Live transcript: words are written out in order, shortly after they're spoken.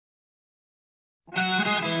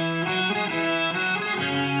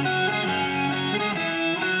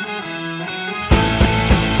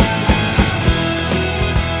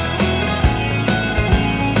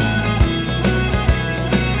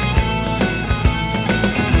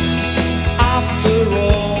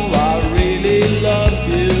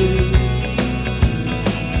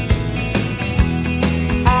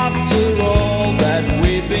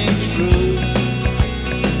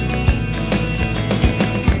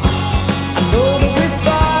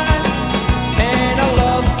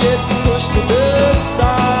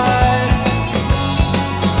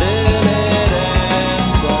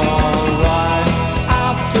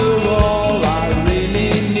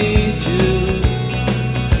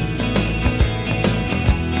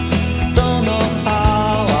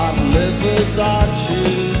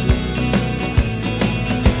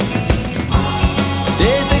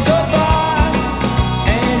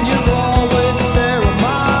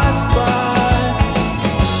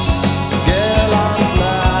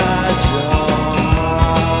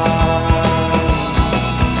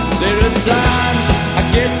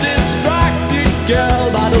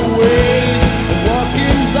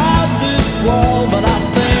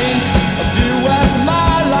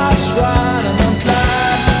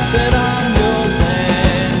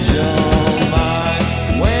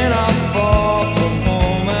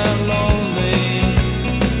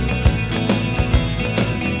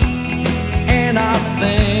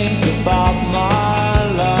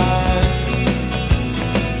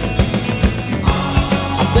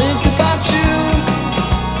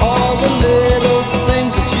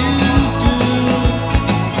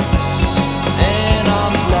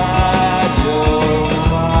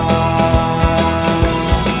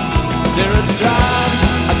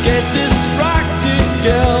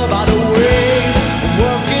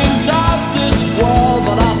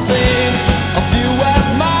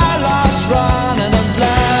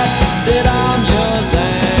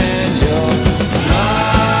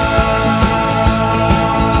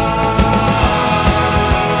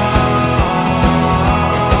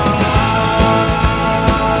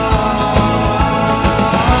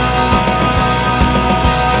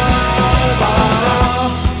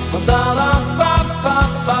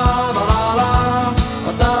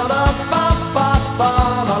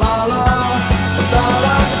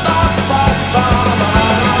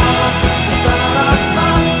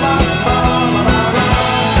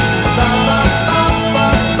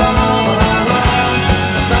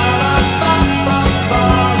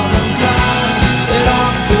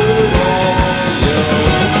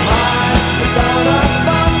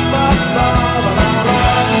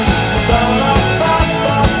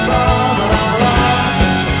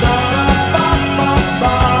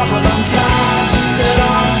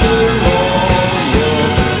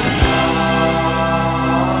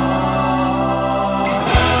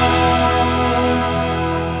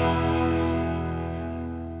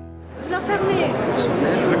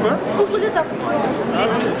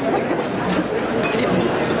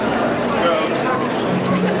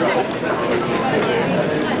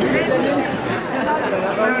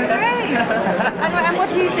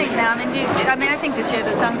I think this year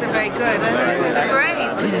the songs are very good. They're great.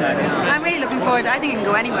 I'm really looking forward. I think it can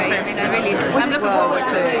go anyway. I'm looking forward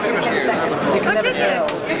to it. Oh, did you?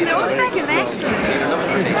 No, second, excellent.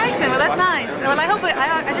 Excellent. Well, that's nice. Well,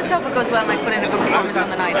 I just hope it goes well and I put in a good performance on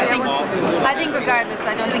the night. I think regardless,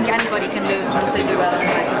 I don't think anybody can lose once they do well on the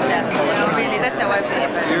night themselves. Really, that's how I feel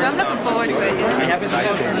about it. So I'm looking forward to it.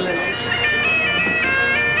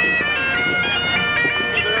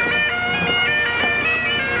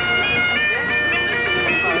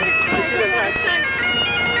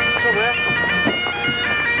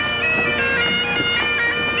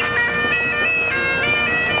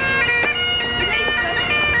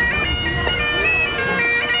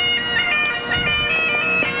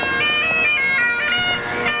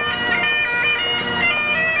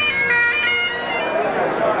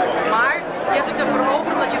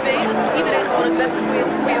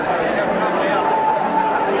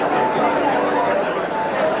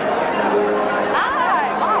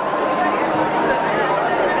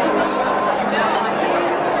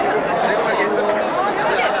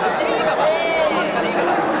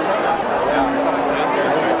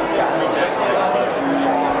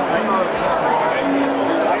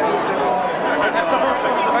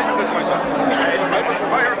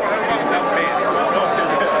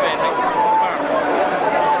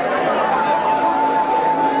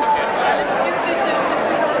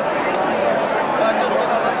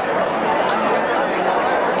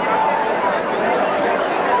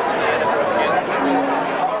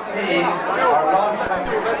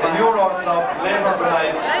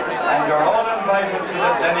 And you're all invited to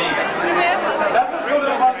the Denny. That's a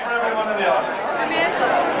beautiful one for every one of the audience.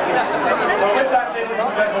 So with that, ladies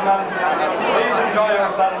and gentlemen, please enjoy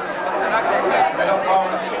yourselves. We look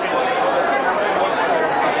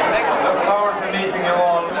forward to meeting you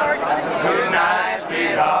all. Good night,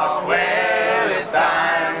 sweetheart. Well, it's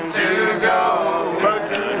time to go.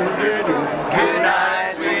 Good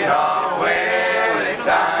night, sweetheart. Well, it's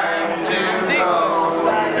time to go.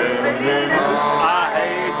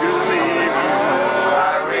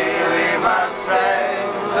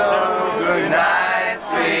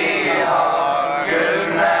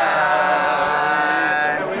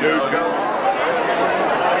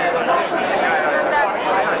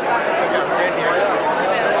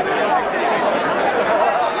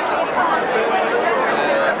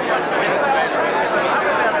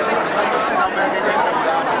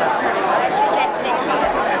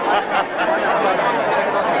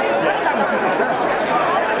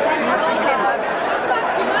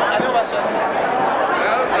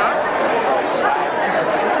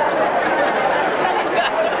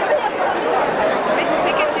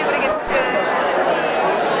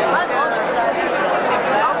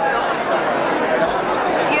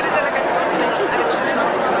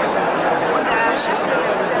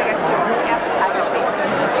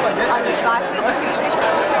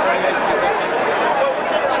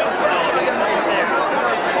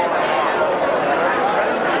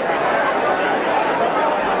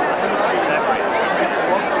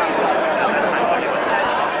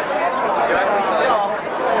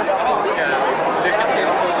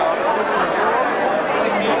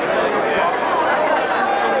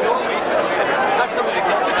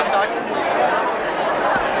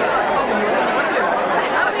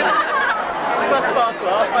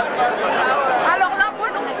 Alors là, moi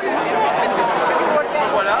non plus.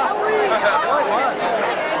 Voilà.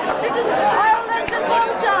 This is Ireland and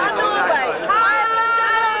Malta and Norway. Ireland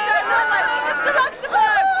and Malta and Norway. Mr.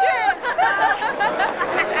 Luxembourg, cheers.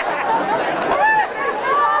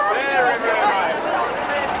 Very, very nice.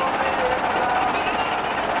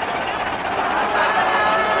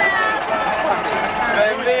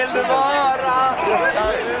 Vem vill du vara?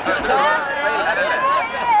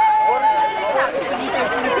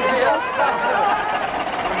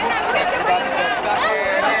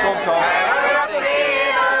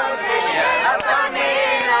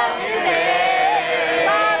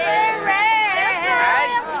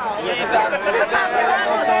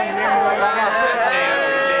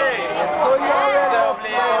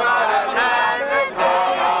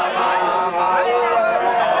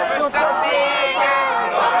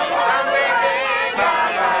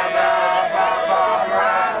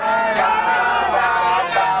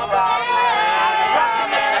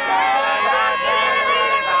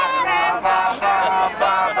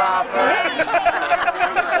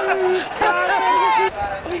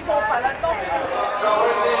 Ils ont pas la temps.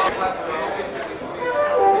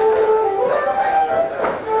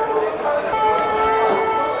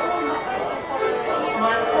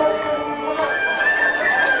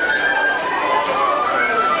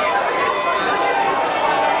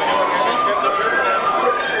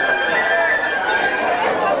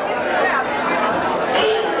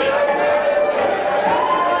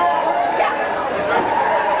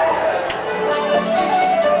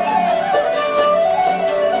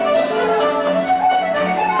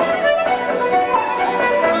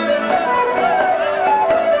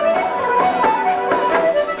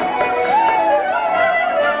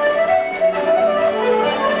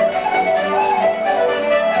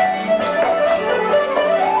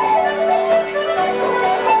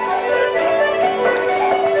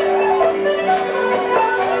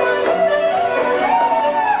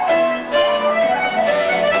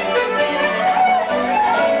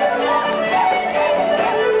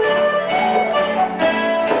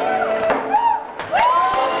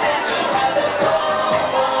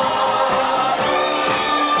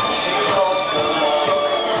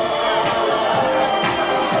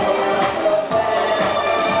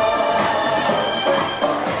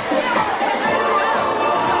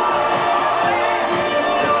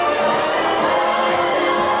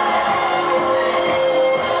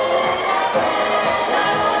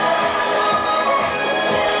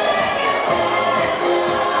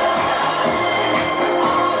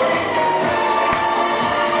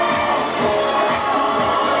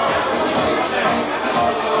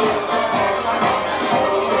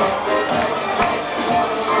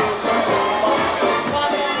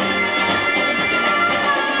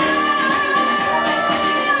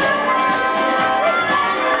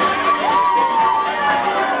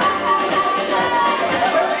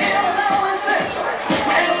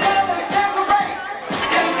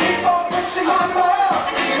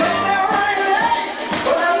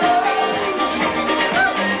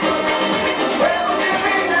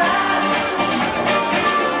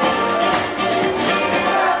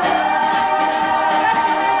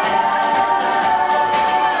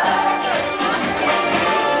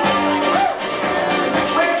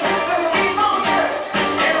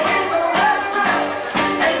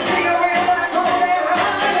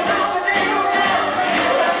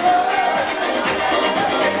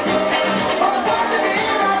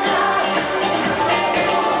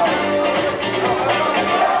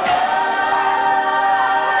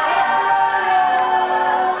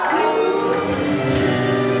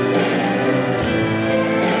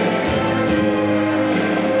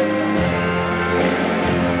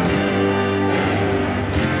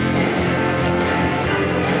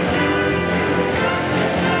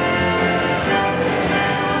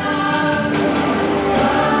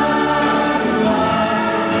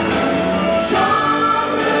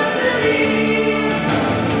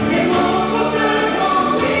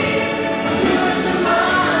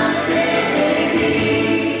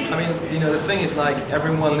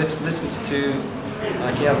 everyone listens to,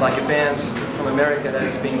 like you have like a band from America that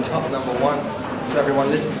is being top #1, so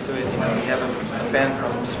everyone listens to it. You know, you have a band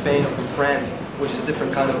from Spain or from France, which is a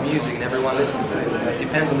different kind of music, and everyone listens to it. It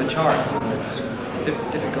depends on the charts. It's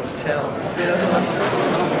difficult to tell.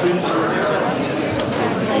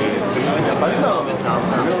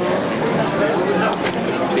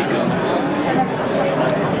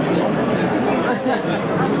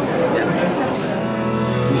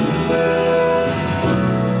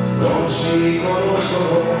 Non si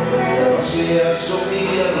conoscono, non si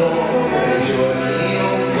assomigliano, i giorni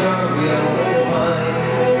non cambiano mai.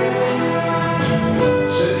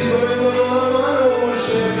 Se ti prendono la mano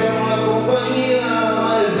cercano la compagnia,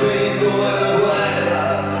 ma il vento e la guerra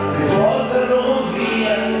ti portano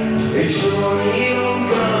via, e i giorni non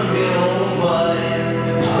cambiano mai.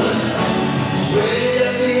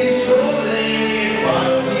 Svegliati sole,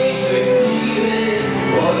 fatti sentire,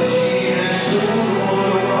 oggi nessuno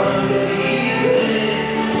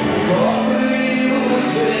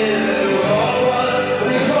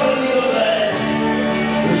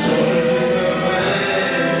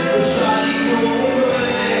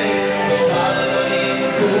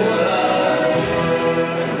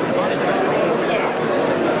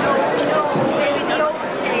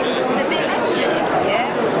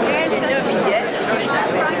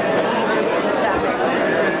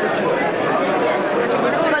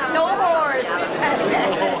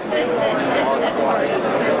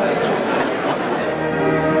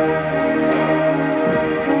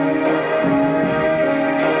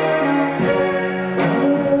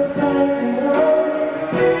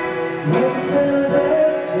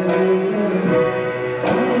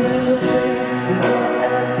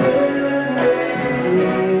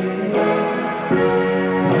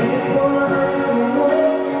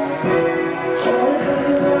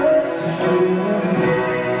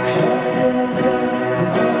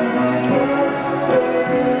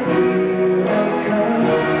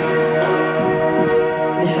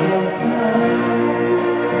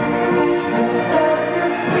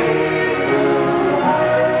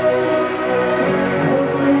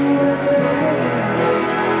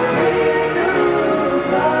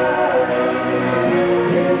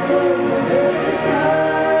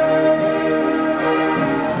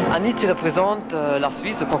Tu représentes la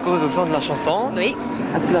Suisse au concours Eurovision de la chanson. Oui.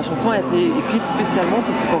 Est-ce que la chanson a été écrite spécialement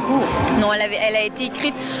pour ce concours? Non, elle a été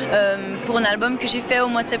écrite pour un album que j'ai fait au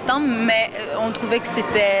mois de septembre, mais on trouvait que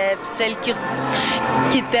c'était celle qui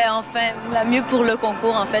était enfin la mieux pour le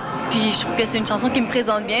concours en fait. Puis je trouve que c'est une chanson qui me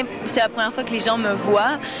présente bien. C'est la première fois que les gens me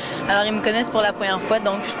voient. Alors ils me connaissent pour la première fois,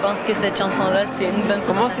 donc je pense que cette chanson-là, c'est une bonne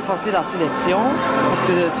Comment s'est passée la sélection? Parce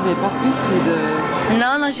que tu n'es pas suisse, tu es de...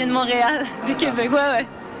 Non, je viens de Montréal, du Québec, ouais.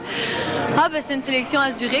 Ah ben c'est une sélection à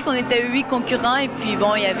Zurich, on était 8 concurrents et puis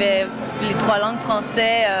bon il y avait les 3 langues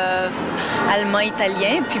français, allemand,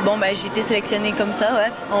 italien, puis bon ben j'ai été sélectionnée comme ça,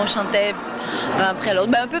 ouais. On chantait un après l'autre,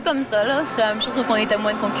 ben un peu comme ça là, c'est la même chose sauf qu'on était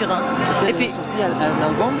moins de concurrents. Et puis un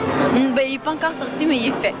album? Ben il n'est pas encore sorti mais il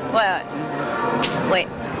est fait, ouais.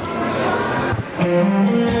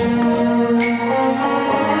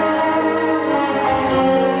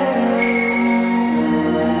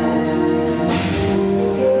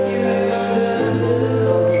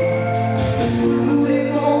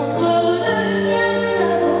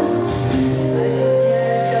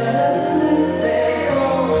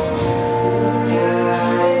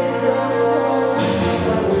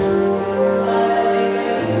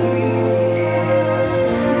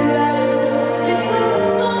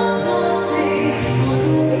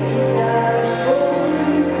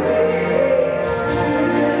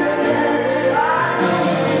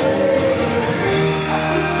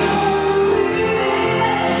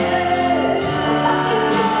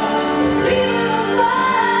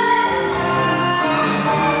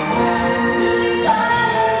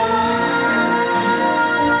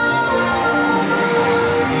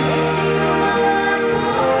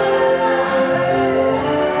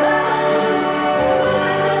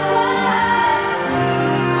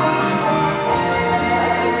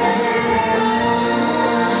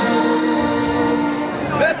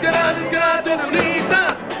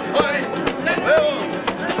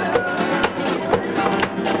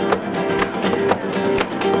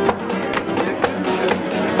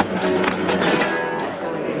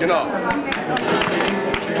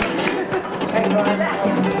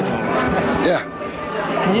 Yeah.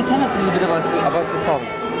 Can you tell us a little bit about the song?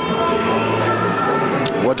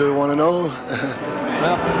 What do you want to know?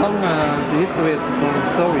 Well, the song, the history of the song, the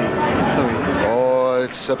story. Oh,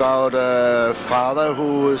 it's about a father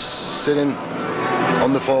who is sitting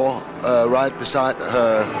on the floor right beside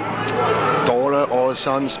her daughter or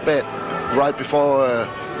son's bed, right before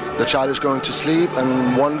the child is going to sleep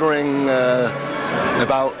and wondering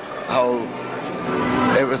about how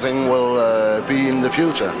everything will be in the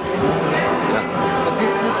future. Yeah. But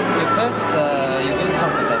this is not your first Eurovision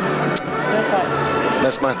Song Contest. Third time.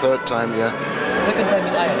 That's my third time, yeah. Second time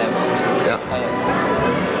in Ireland. Yeah. Ah, yes.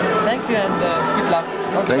 Thank you and good luck.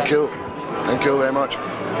 All the Thank best. you. Thank you very much.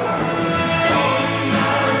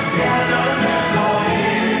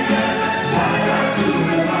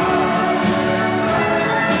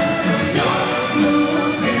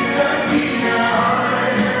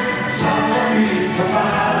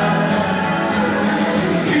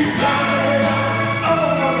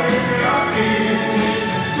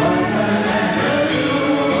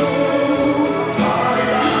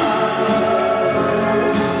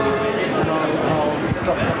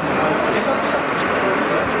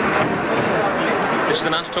 This is the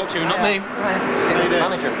man to talk to, not me.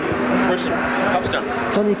 Manager, person, pop star.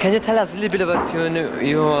 Tony, can you tell us a little bit about your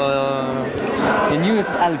newest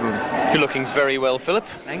album? You're looking very well, Philip.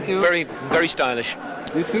 Thank you. Very, very stylish.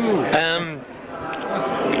 You too.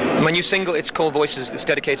 My new single, it's called Voices. It's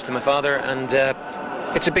dedicated to my father, and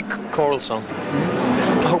it's a big choral song.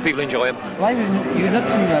 I hope people enjoy it. Why you not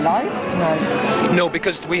sing live tonight? No,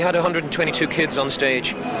 because we had 122 kids on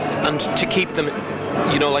stage, and to keep them,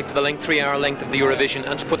 you know, like the length, 3-hour length of the Eurovision,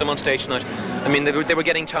 and to put them on stage tonight. I mean, they were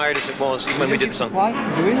getting tired as it was when we did the song. Surprised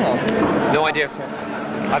to the winner? No idea.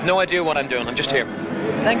 I've no idea what I'm doing. I'm just here.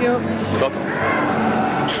 Thank you. You're welcome.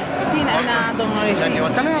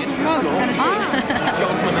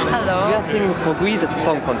 Hello. We are singing for Greece at the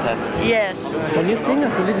song contest. Yes. Can you sing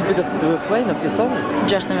us a little bit of the refrain of your song?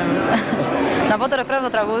 Just a minute. Να πω το ρεφρέν το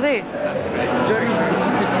τραγούδι.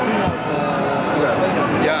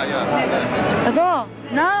 Εδώ.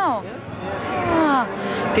 Now.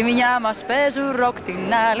 Τη μια μας παίζουν ροκ,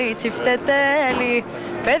 την άλλη τσιφτετέλη.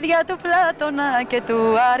 Παιδιά του Πλάτωνα και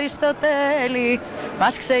του Αριστοτέλη.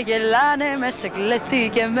 Μας ξεγελάνε με σεκλέτη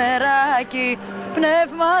και μεράκι.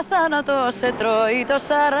 Πνεύμα θάνατο σε τρώει το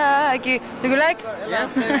σαράκι. Do you like? Yes.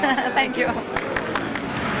 Thank you.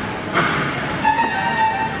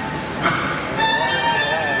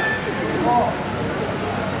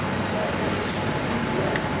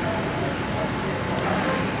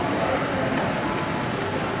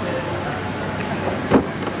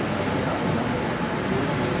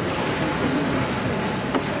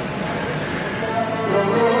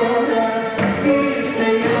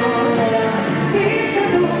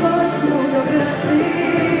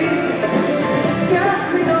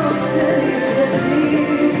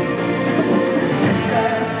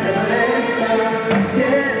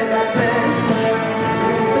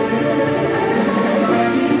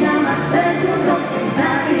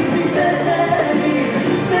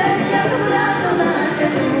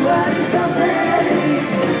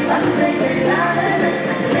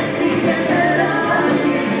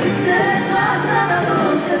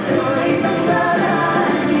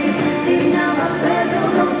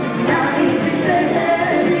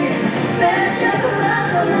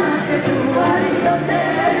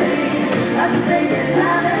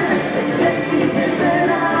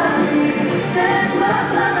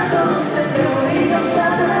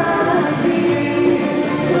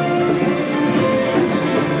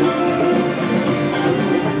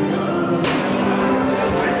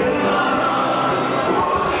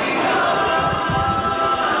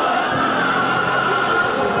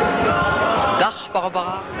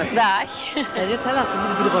 Dag. Can you tell us a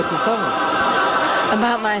little bit about your song?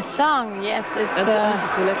 About my song, yes, it's And the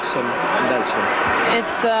selection in Belgium.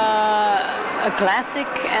 it's a classic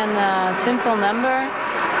and a simple number,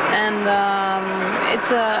 and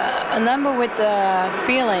it's a number with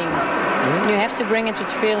feelings. You have to bring it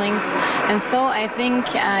with feelings, and so I think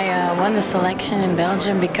I won the selection in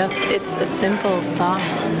Belgium because it's a simple song.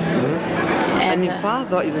 And your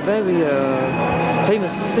father is a very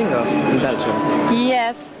famous singer in Belgium.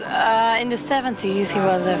 Yes, in the 70s he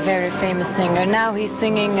was a very famous singer. Now he's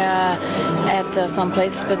singing at some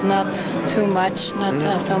places, but not too much,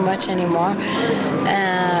 not so much anymore.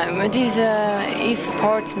 But he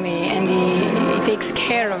supports me and he takes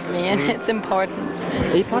care of me, and it's important.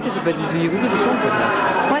 He participated in the Eurovision Song Contest.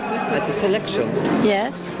 What? At the selection.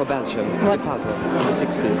 Yes. For Belgium. What? Your father in the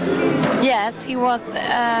 60s. Yes, he was.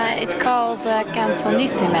 It calls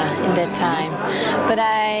Canzonissima in that time, but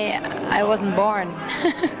I wasn't born,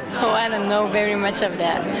 so I don't know very much of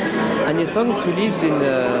that. And your song is released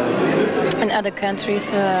in other countries,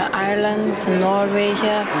 Ireland, Norway.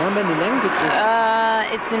 How many languages?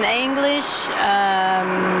 It's in English,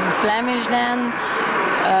 Flemish then,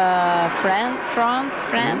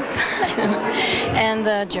 France, and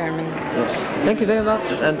German. Yes. Thank you very much,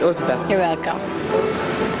 and all the best. You're welcome.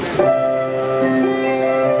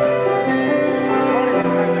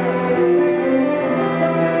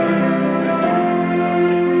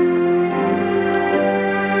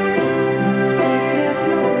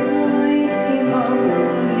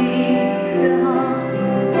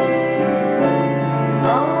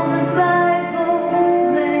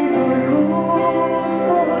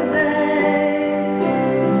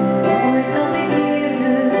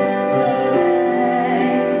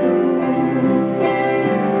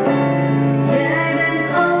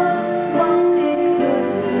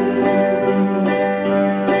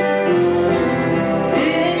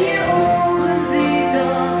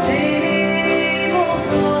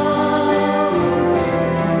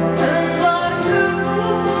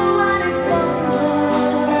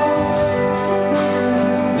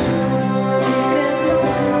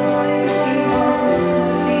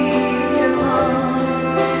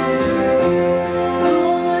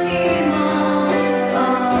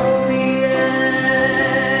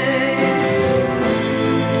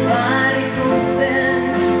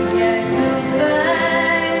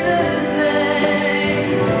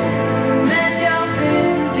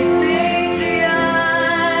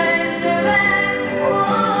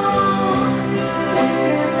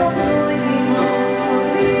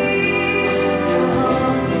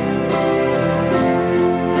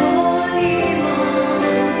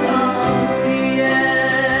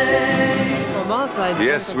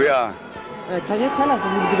 Yes, we are. Can you tell us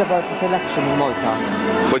a little bit about the selection in Malta?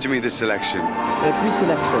 What do you mean, the selection?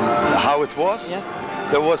 Pre-selection. How it was? Yes.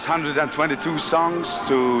 There was 122 songs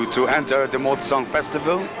to enter the Malta Song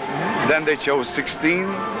Festival. Then they chose 16,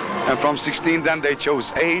 and from 16 then they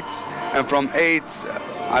chose 8, and from 8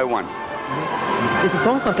 I won. Is the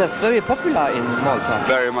song contest very popular in Malta?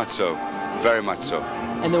 Very much so. Very much so.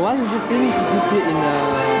 And why did you sing this in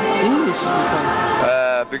English?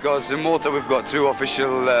 Because in Malta we've got 2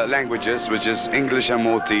 official languages, which is English and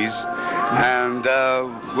Maltese, and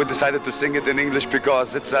we decided to sing it in English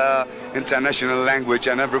because it's an international language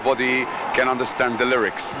and everybody can understand the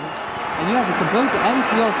lyrics. And you are the composer and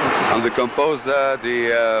the author? I'm the composer,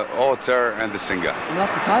 the author and the singer. And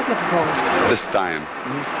what's the title of the song? This time.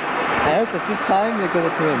 I hope that this time you're going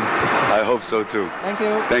to win. I hope so too. Thank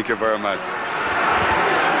you. Thank you very much.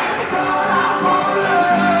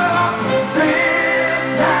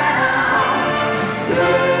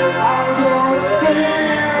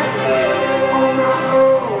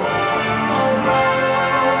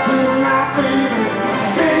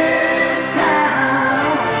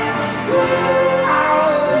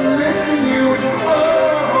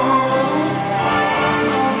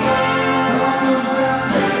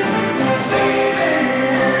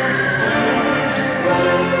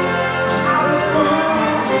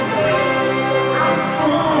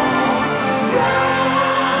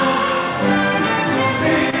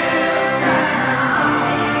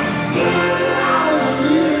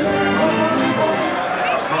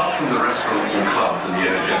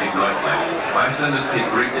 Icelanders take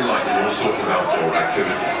great delight in all sorts of outdoor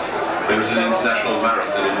activities. There is an international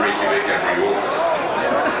marathon in Reykjavik every August.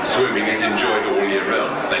 Swimming is enjoyed all year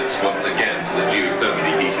round, thanks once again to the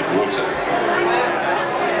geothermally heated water.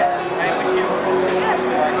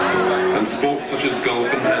 And sports such as golf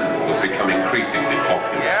and handball have become increasingly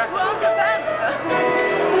popular.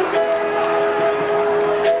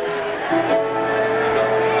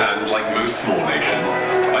 And like most small nations,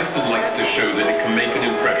 Iceland likes to show that it can make an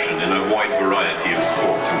impression in a wide variety of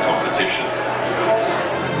sports and competitions.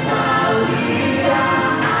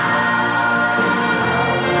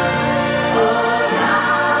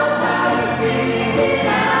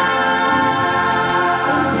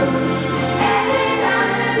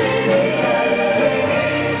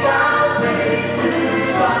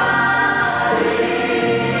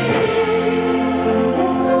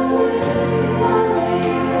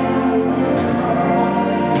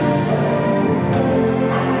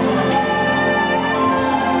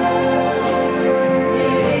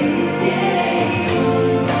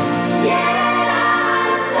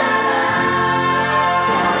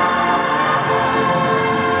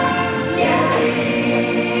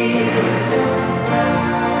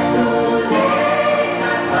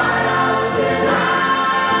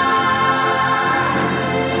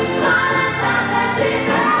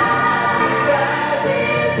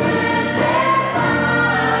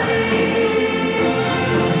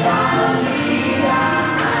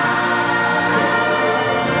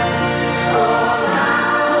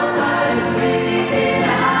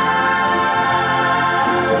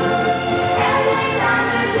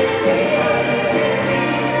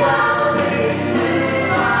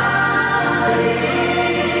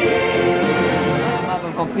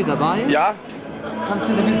 dabei. Ja. Kannst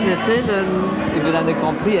du uns ein bisschen erzählen über deine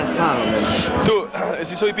Grand Prix-Erfahrung? Du,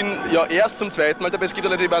 es ist so, ich bin ja erst zum zweiten Mal dabei, es gibt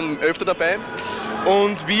ja Leute, die waren öfter dabei.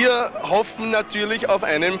 Und wir hoffen natürlich auf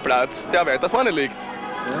einen Platz, der weiter vorne liegt.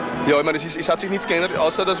 Ja, ich meine, es hat sich nichts geändert,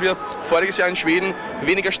 außer dass wir voriges Jahr in Schweden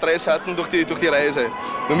weniger Stress hatten durch die Reise.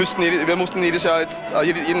 Wir mussten jedes Jahr jetzt,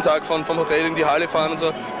 jeden Tag vom Hotel in die Halle fahren und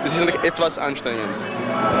so. Das ist natürlich etwas anstrengend.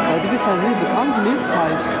 Du bist ja sehr bekannt in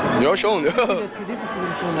Österreich. Ja, schon. Ja. Wie viele CDs hast du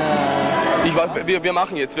denn schon? Wir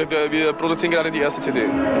machen jetzt, wir produzieren gerade die erste CD.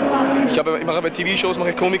 Ich mache bei TV-Shows,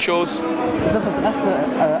 mache Comic-Shows. Ist das erste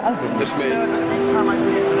Album? Das ist mir erste.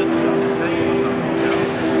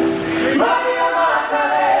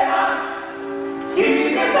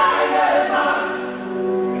 Gib mir deine Macht,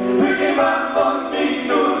 für jemand und nicht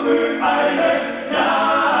nur für eine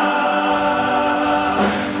Nacht.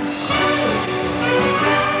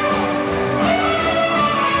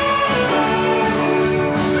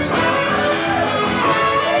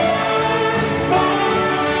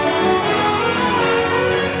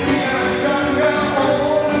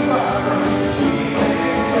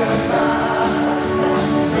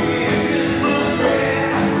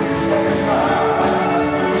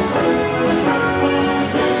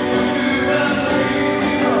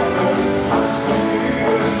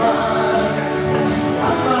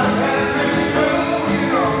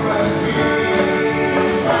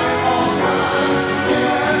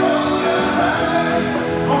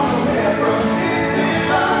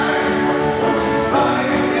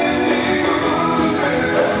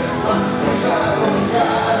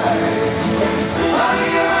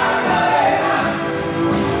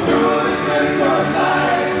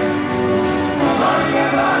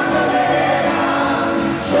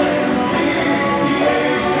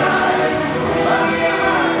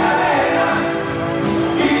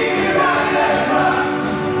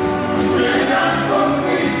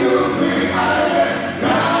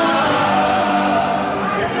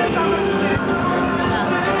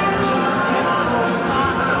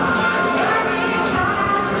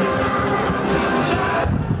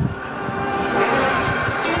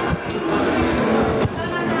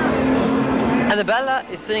 Annabella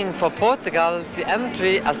is singing for Portugal the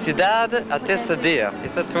entry a Cidade até Ceder.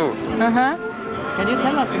 Is that true? Can you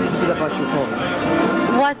tell us a little bit about your song?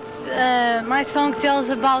 What my song tells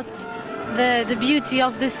about the beauty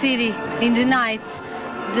of the city in the night,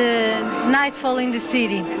 the nightfall in the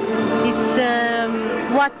city. It's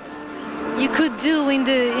what you could do in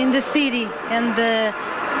the city and the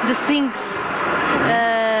things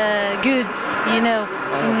good, you know.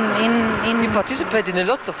 You participate in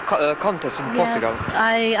lots of contests in Portugal.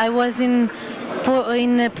 I was in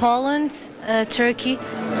Poland, Turkey.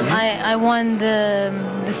 I won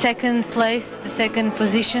the second place, the second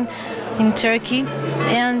position in Turkey,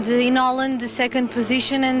 and in Holland the second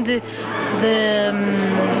position, and the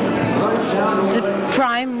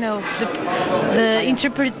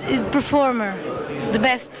performer. The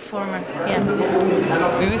best performer, yeah.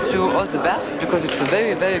 We wish you all the best because it's a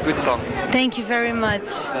very, very good song. Thank you very much.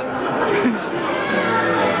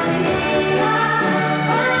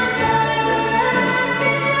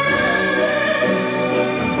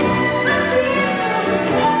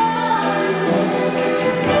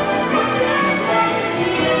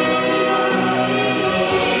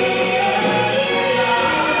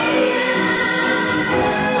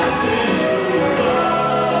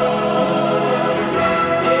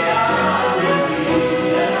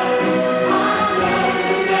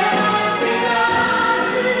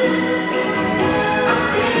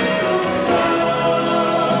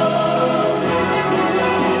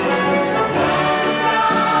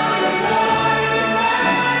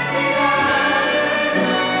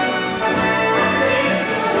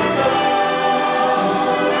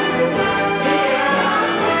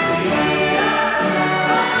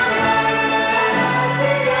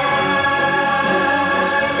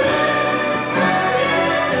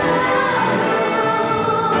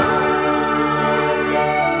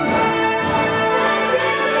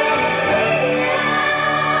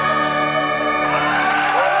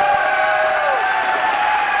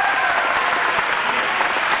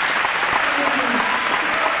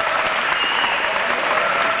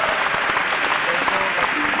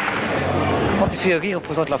 Thierry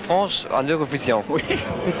représente la France en Eurovision. Oui.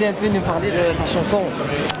 Peux-tu un peu nous parler de ta chanson?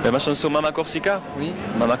 Ma chanson Mama Corsica. Oui.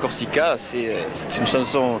 Mama Corsica, c'est une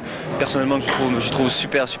chanson personnellement que je trouve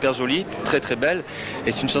super jolie, très belle.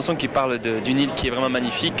 Et c'est une chanson qui parle d'une île qui est vraiment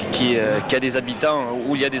magnifique, qui a des habitants,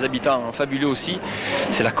 où il y a des habitants fabuleux aussi.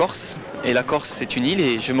 C'est la Corse. et la Corse c'est une île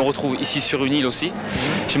et je me retrouve ici sur une île aussi.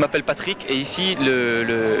 Je m'appelle Patrick et ici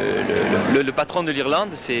le patron de l'Irlande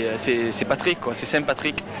c'est Patrick, quoi, c'est Saint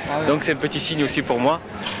Patrick. Donc c'est un petit signe aussi pour moi.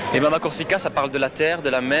 Et Mama Corsica, ça parle de la terre, de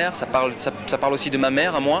la mer, ça parle aussi de ma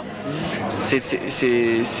mère à moi.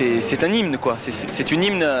 C'est un hymne, quoi. C'est une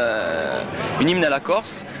hymne à la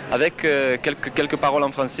Corse avec quelques paroles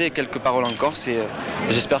en français et quelques paroles en corse. Et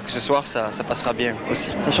j'espère que ce soir ça passera bien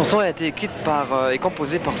aussi. La chanson a été écrite et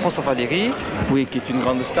composée par François Valéry. Oui, qui est une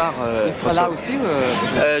grande star. Il sera là aussi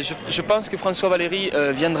je pense que François Valéry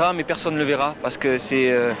viendra, mais personne ne le verra parce que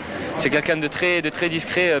c'est quelqu'un de très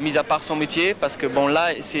discret, mis à part son métier. Parce que bon là,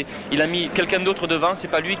 il a mis quelqu'un d'autre devant, c'est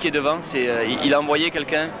pas lui qui est devant, il a envoyé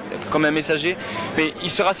quelqu'un comme un messager. Mais il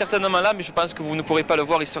sera certainement là, mais je pense que vous ne pourrez pas le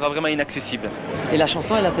voir, il sera vraiment inaccessible. Et la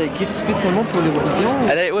chanson, elle a été écrite spécialement pour l'Eurovision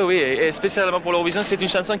Oui, et spécialement pour l'Eurovision, c'est une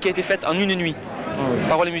chanson qui a été faite en une nuit.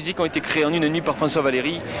 Paroles et musiques ont été créées en une nuit par François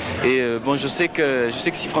Valéry. Et bon, je sais que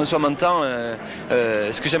si François m'entend,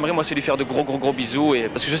 ce que j'aimerais moi c'est lui faire de gros bisous.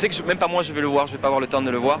 Parce que je sais que même pas moi je vais le voir, je vais pas avoir le temps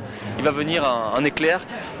de le voir. Il va venir en éclair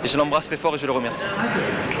et je l'embrasse très fort et je le remercie.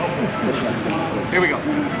 Here we go.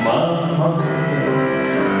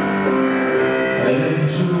 Elle est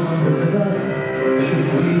toujours un peu travail, et du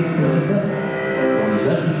fruit un peu travail, pour les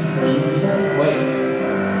amis qui nous aiment, ouais.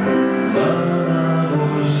 Maman,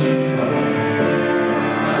 je suis pas.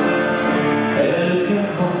 Elle a le cœur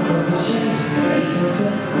comme le ciel, elle est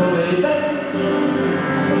sincère comme elle est belle.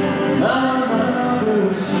 Maman,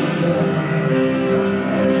 je suis pas.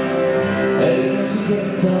 Elle est la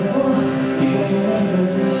cigarette à moi, qui porte un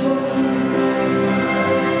rêve de soir.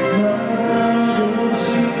 Maman,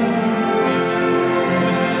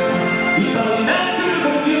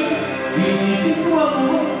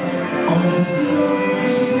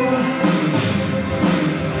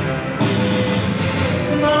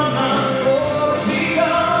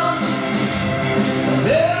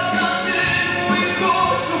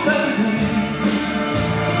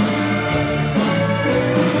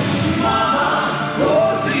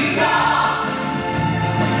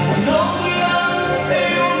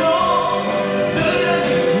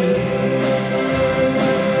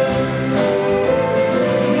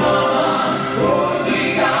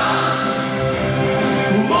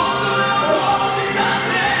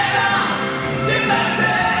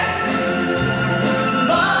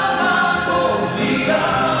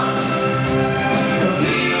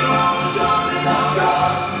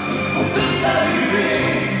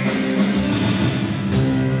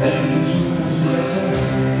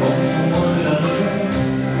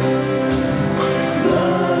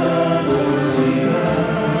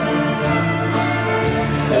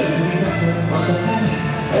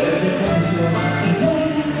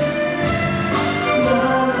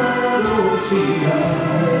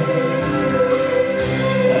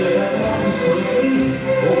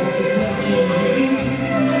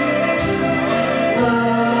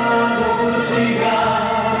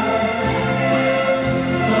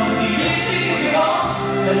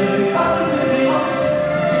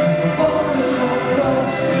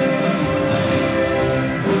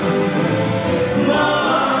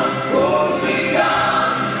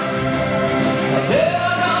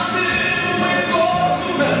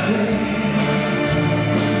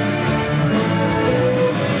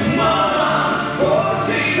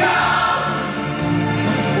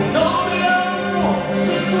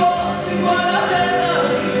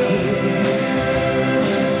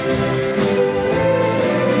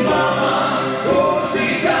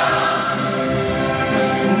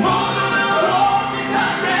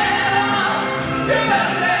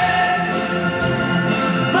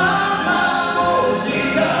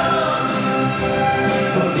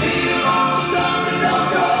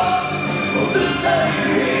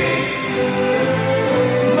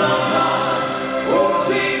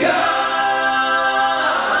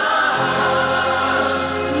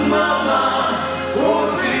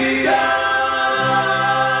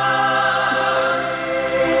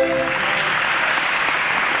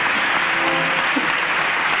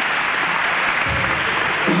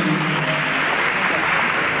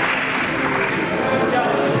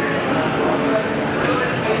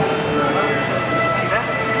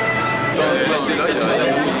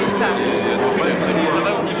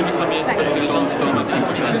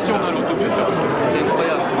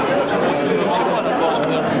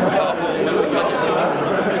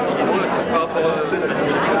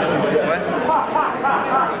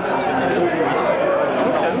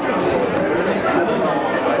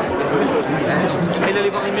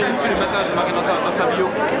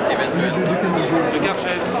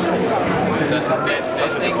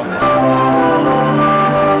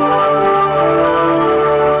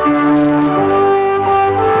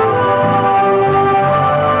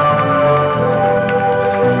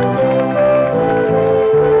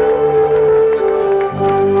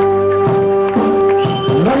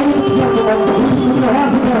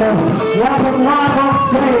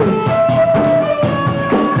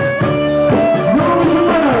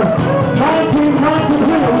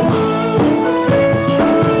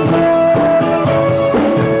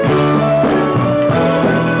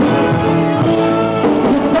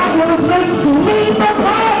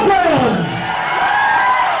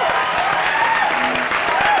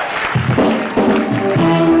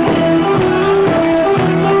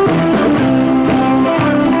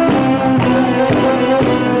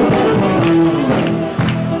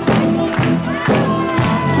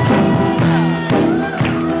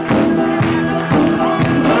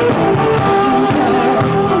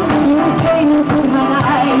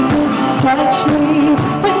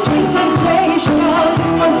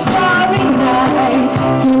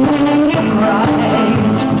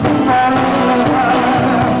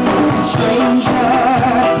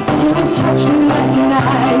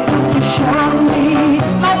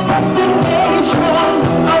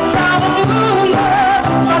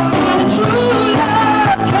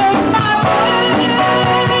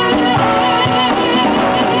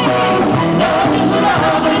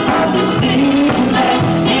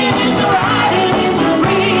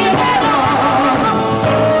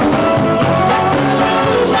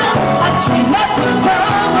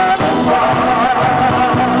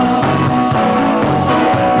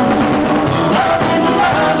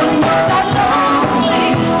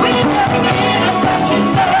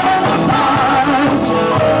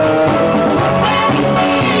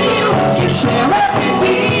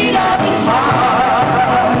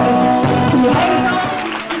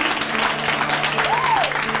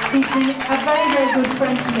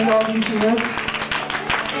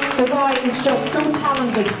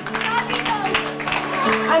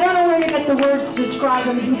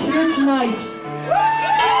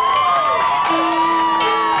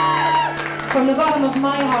 From the bottom of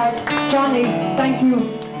my heart, Johnny, thank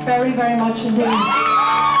you very, very much indeed.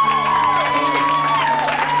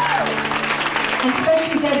 And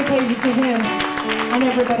especially dedicated to him and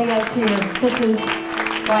everybody else here. This is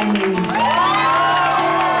by me.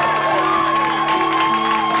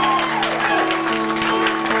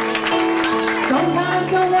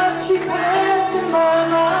 Sometimes I watch you pass in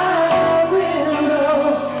my window,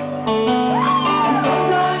 and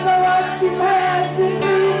sometimes I watch you pass it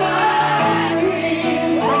through my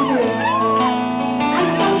dreams. Thank you. And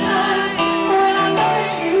sometimes when I look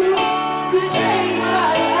at you, you take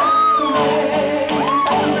my life away.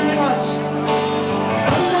 Thank you very much.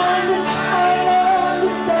 Sometimes I try to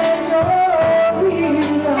understand your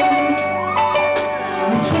reasons.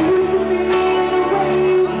 You choose to feel the way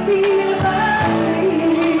you feel about me.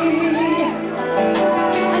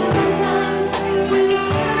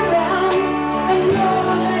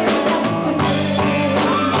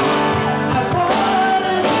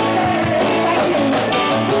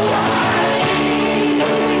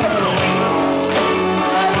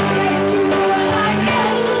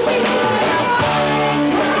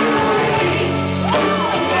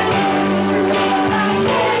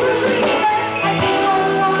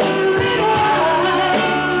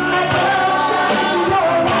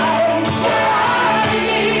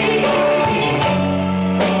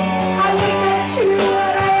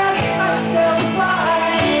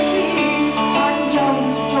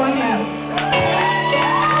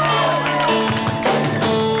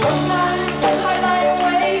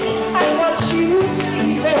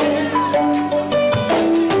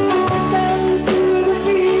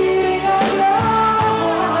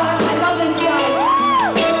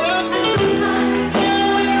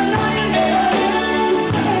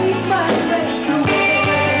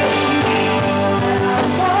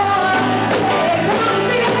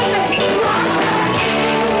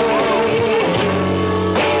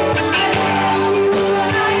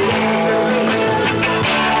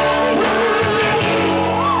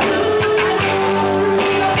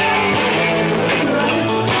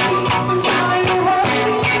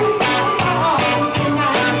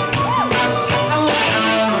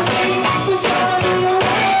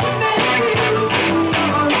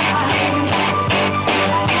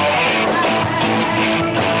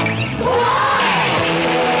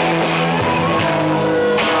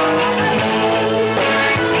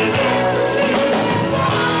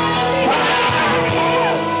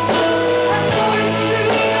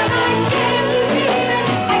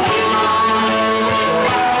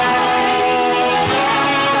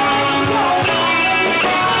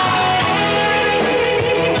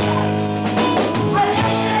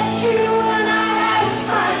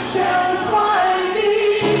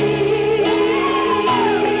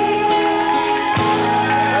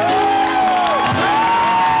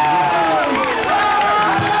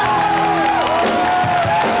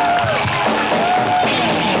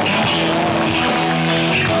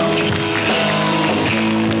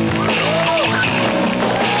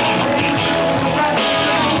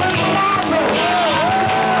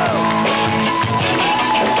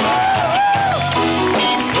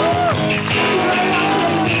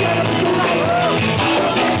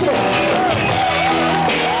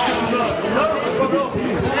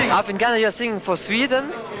 in Ghana, you're singing for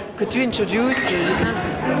Sweden. Could you introduce yourself?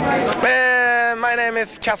 My name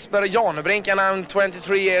is Kasper Janebrink and I'm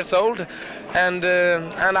 23 years old and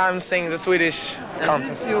I'm singing the Swedish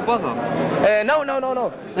contest. Is this your brother?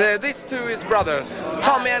 No. These two is brothers.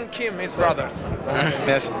 Tommy and Kim is brothers.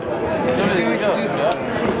 Yes.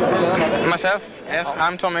 Myself? Yes,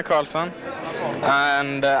 I'm Tommy Karlsson.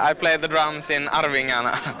 And I play the drums in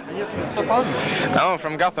Arvingarna. And you're from Stockholm? No,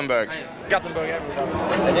 from Gothenburg. Gothenburg,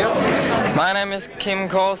 And you? My name is Kim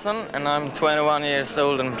Karlsson and I'm 21 years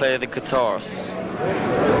old and play the guitars.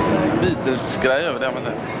 Beatles-grej över det, man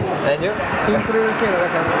säger. And you? Introducera dig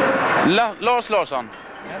själv. Lars Larsson.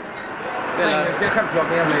 Engelska självklart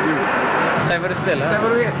med jävla idiot. Säg vad du spelar. Säg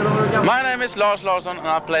vad du heter och vad du gammal. My name is Lars Larsson and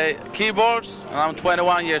I play keyboards and I'm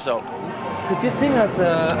 21 years old. Could you sing us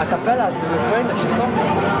a cappella as the refrain of your song?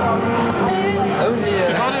 Only...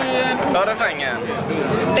 Ta refrängen.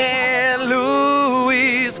 And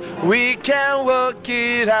Louise, we can work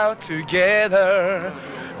it out together.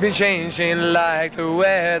 Been changing like the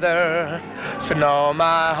weather. So now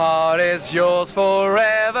my heart is yours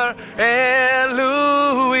forever. And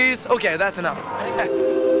Louise... Okay, that's enough.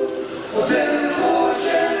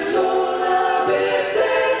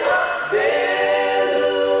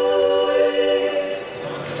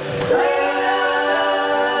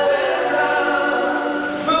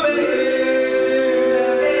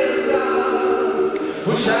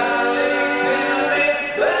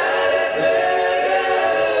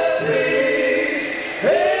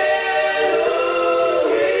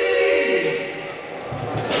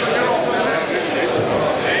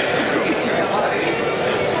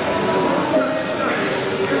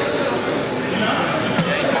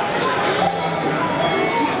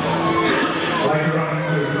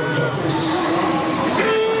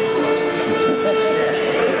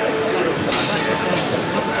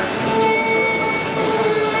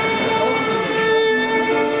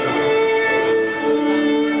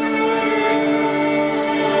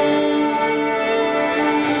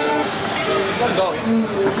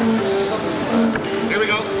 Here we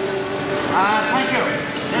go. Thank you.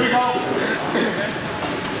 Here we go.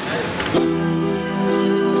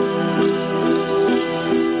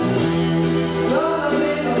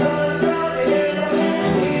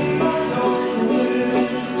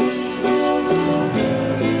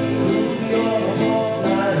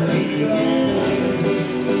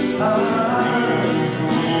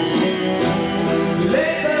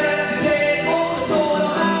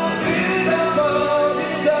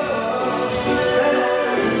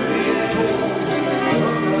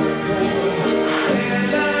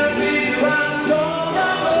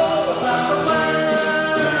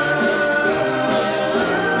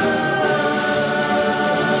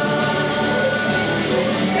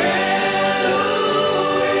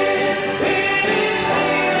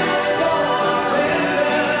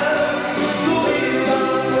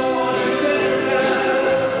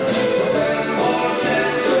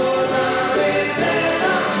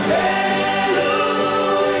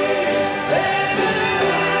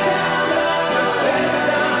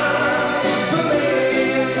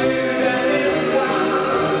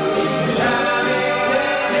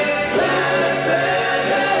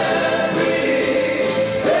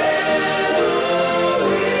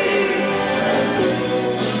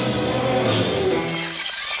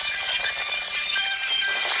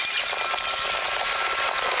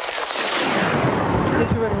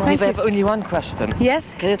 I have only one question. Yes?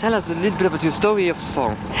 Can you tell us a little bit about your story of the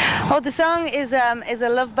song? Oh, the song is a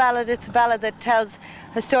love ballad. It's a ballad that tells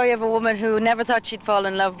a story of a woman who never thought she'd fall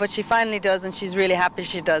in love, but she finally does, and she's really happy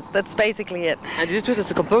she does. That's basically it. And did you try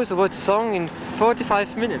to compose a song in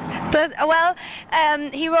 45 minutes?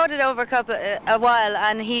 He wrote it over a while,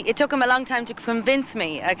 and it took him a long time to convince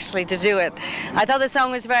me, actually, to do it. I thought the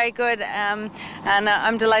song was very good, and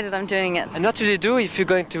I'm delighted I'm doing it. And what will you do if you're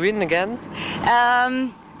going to win again?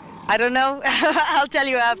 I don't know. I'll tell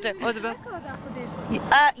you after. All the best.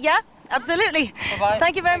 Yeah, absolutely. Bye-bye.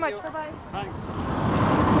 Thank you very much. Bye-bye. Thanks.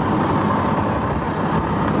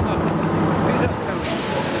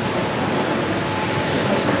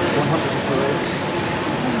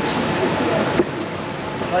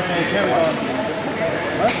 Okay, here we go.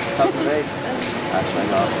 Sounds great.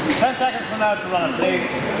 10 seconds from now to run, please.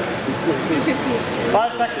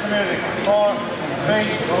 5 seconds to music. 4, 3,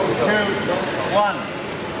 2, 1.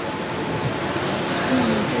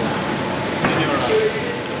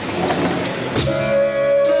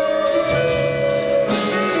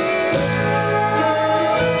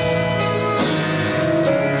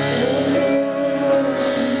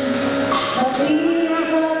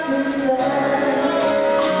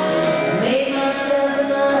 Made myself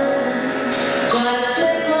alone, trying to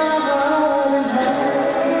take my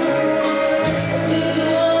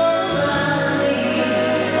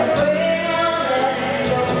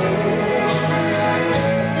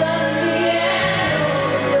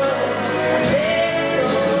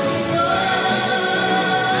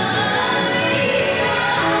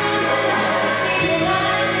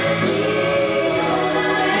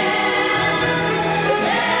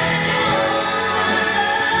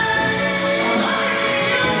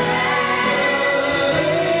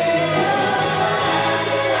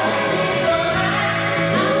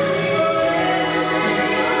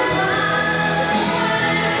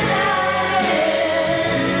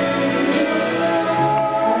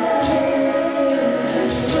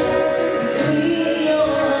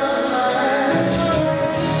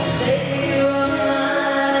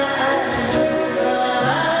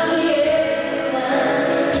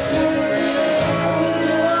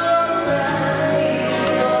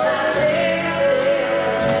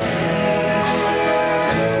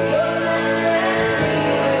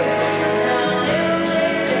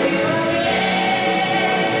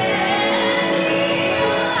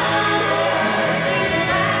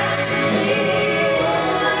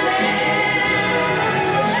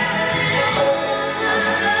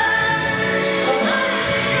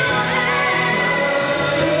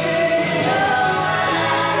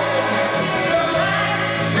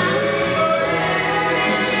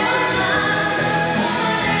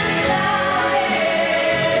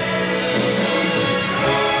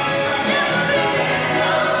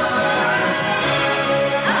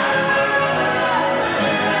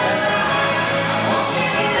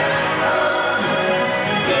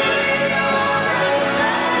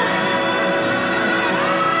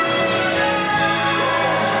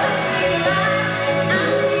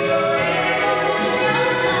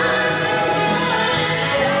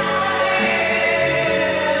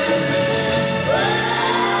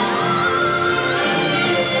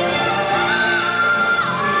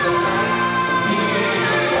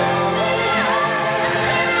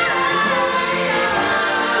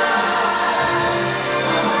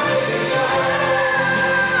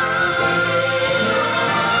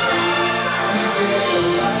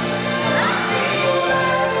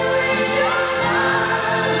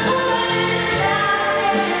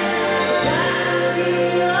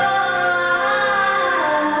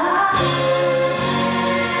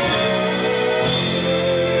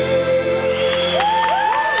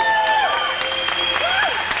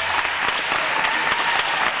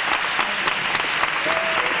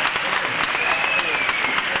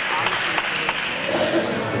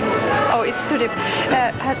Philippe,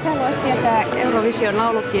 sä haluaisit tietää Eurovision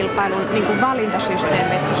laulukilpailun niin kuin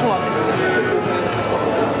valintasysteemeistä Suomessa.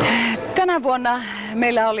 Tänä vuonna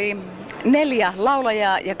meillä oli 4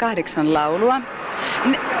 laulajaa ja 8 laulua.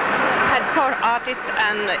 Had 4 artists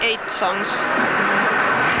and 8 songs.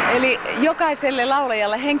 Eli jokaiselle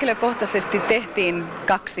laulajalle henkilökohtaisesti tehtiin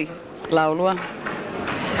 2 laulua.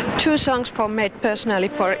 2 songs were made personally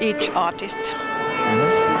for each artist.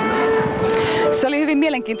 Se oli hyvin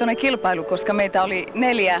mielenkiintoinen kilpailu, koska meitä oli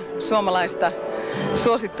 4 suomalaista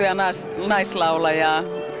suosittuja naislaulajaa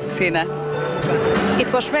siinä.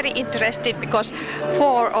 It was very interesting because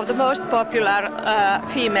 4 of the most popular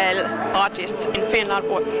female artists in Finland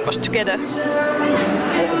was together.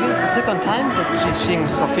 This is the second time that she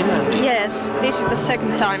sings for Finland. Yes, this is the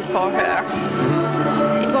second time for her.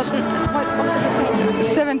 It was what was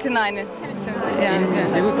it? 79. In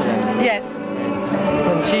Jerusalem. Yes.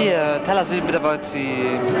 Can she tell us a little bit about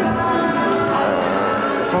the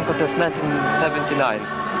song contest 1979?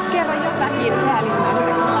 Kerro jotakin päällimmäistä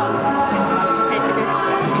laulufestivaalista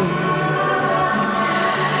 79.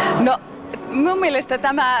 No, mun mielestä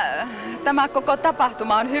tämä koko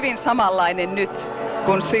tapahtuma on hyvin samanlainen nyt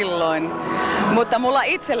kuin silloin. Mutta mulla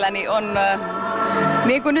itselläni on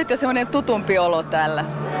niin kuin nyt jo semmoinen tutumpi olo täällä.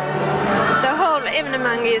 The whole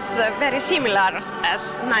evenement is very similar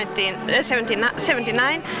as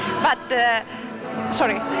 1979, but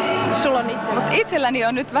sorry, sulla on itselläni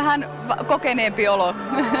on nyt vähän kokeneempi olo.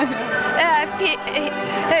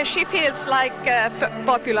 She feels like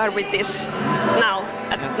popular with this now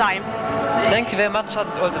at the time. Thank you very much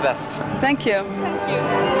and all the best. Thank you. Thank you.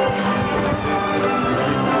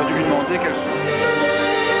 On va lui demander quelle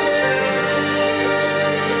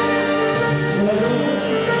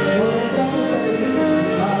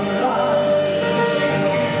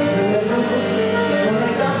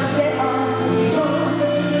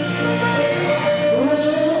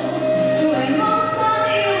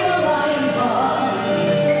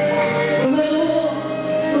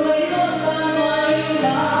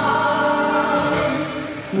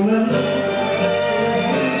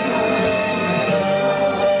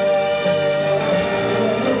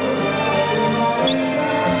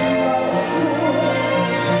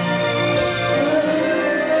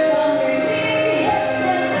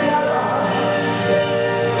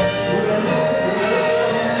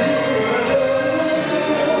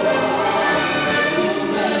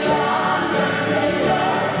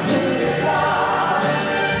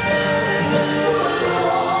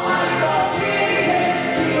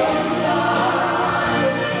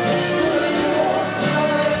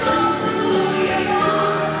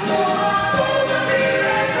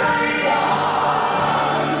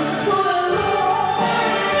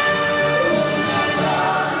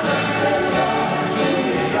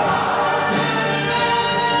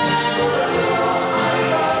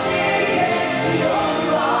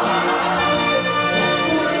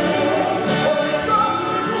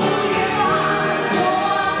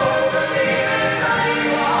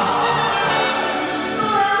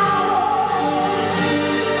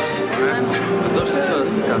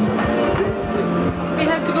We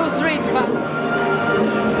have to go straight to bus.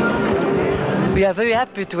 We are very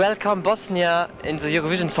happy to welcome Bosnia in the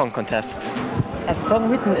Eurovision Song Contest. As a song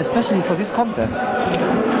written especially for this contest.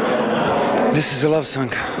 This is a love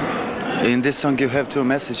song. In this song you have 2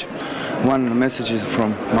 messages. One message is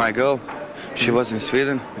from my girl. She was in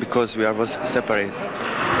Sweden because we was separated.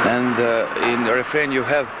 And in the refrain you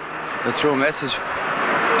have a true message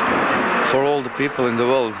for all the people in the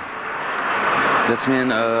world. That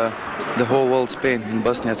means the whole world's pain in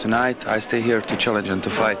Bosnia tonight. I stay here to challenge and to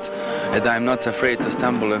fight. And I'm not afraid to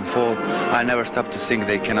stumble and fall. I never stop to sing,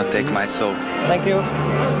 they cannot take my soul. Thank you.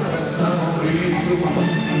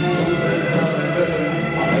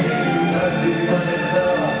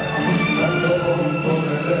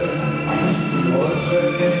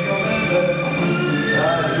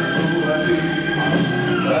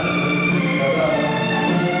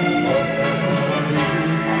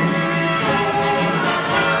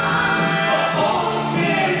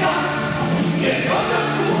 Yeah.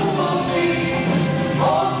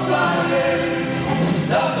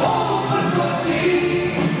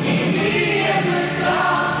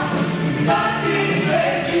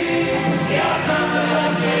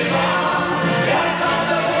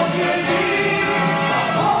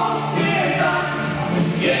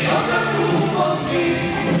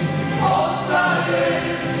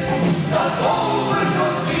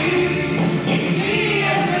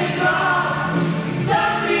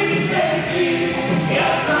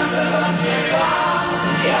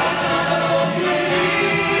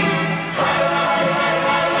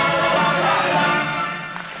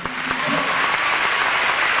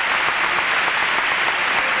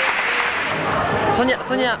 Sonia,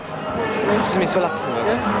 excuse me, so Luxembourg.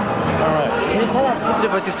 All right. Can you tell us a little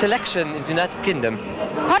bit about your selection in the United Kingdom?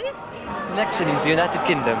 Pardon? Selection in the United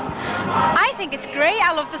Kingdom. I think it's great.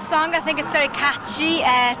 I love the song. I think it's very catchy.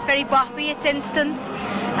 It's very boppy. It's instant.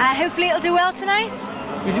 Hopefully it'll do well tonight.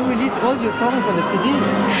 Will you release all your songs on the CD?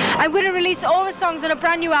 I'm going to release all the songs on a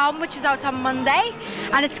brand new album, which is out on Monday,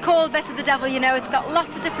 and it's called Best of the Devil. You know, it's got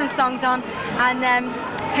lots of different songs on, and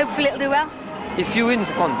hopefully it'll do well. If you win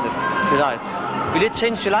the contest tonight, will it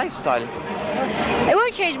change your lifestyle? It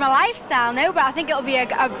won't change my lifestyle, no, but I think it'll be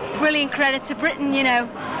a brilliant credit to Britain, you know,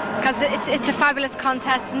 because it's a fabulous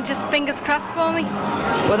contest, and just fingers crossed for me.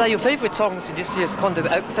 What are your favourite songs in this year's contest,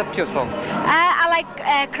 except your song? I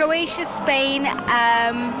like Croatia, Spain,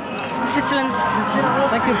 Switzerland.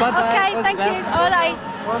 Thank you, bye-bye. Okay, thank you. All right.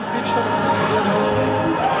 One picture.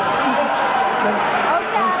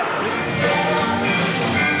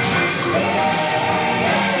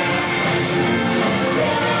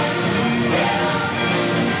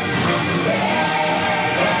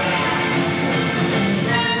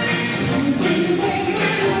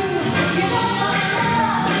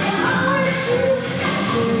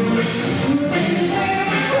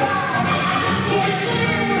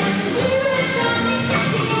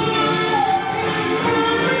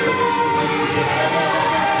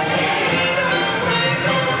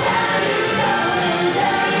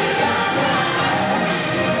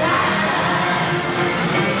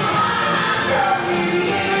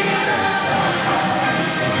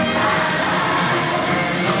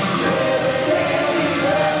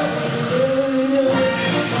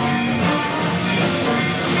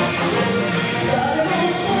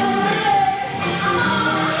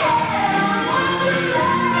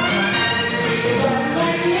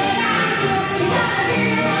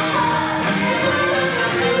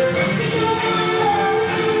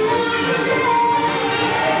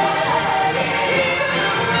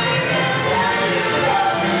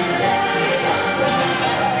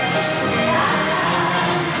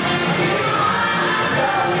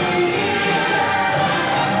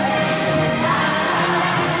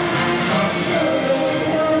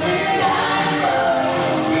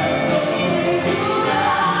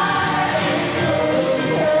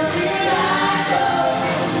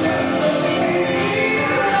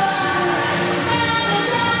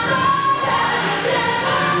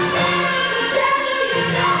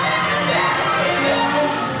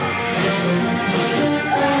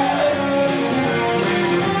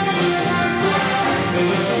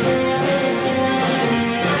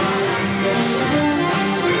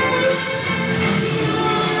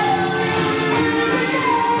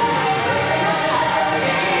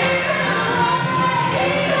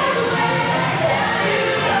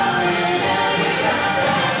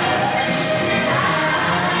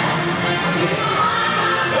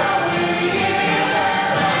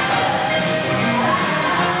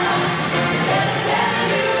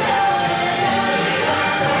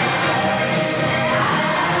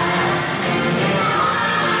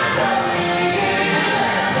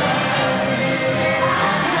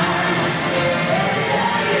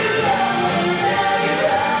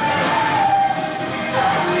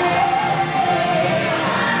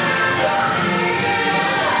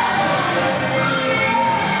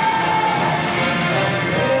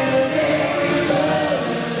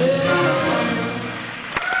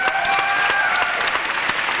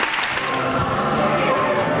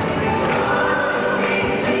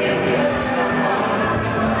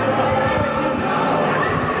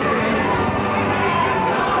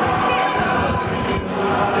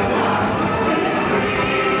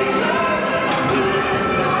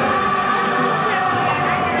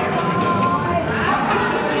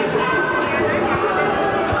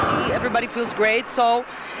 Feels great, so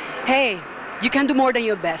hey, you can do more than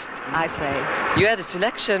your best, I say. You had a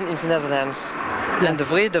selection in the Netherlands, and the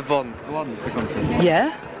Vrede won the contest.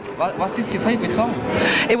 Yeah. What is your favorite song?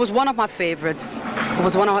 It was one of my favorites. It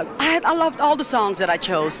was one of I loved all the songs that I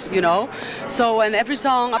chose, you know. So, and every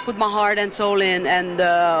song I put my heart and soul in, and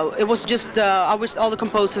it was just I wish all the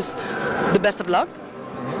composers the best of luck,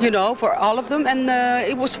 you know, for all of them, and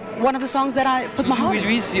it was one of the songs that I put my heart. You will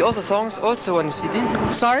release the other songs also on the CD?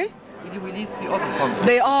 Sorry? Will you release the other songs?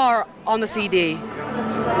 They are on the CD.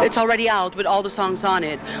 It's already out with all the songs on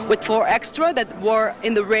it, with 4 extra that were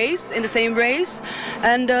in the race, in the same race,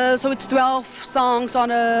 and so it's 12 songs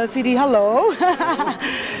on a CD. Hello,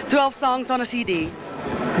 12 songs on a CD.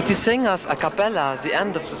 Could you sing us a cappella the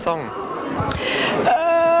end of the song?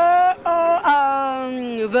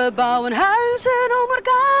 We bouwen huizen om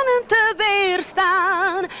orkanen te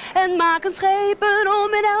weerstaan en maken schepen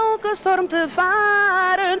om in elke storm te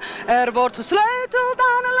varen. Er wordt gesleuteld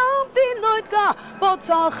aan een lamp die nooit kapot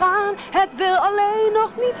zal gaan. Het wil alleen nog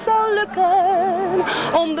niet zo lukken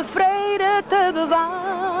om de vrede te bewaren.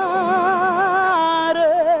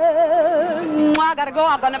 I gotta go,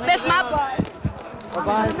 I'm gonna miss my bus.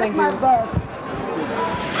 Bye-bye, thank you.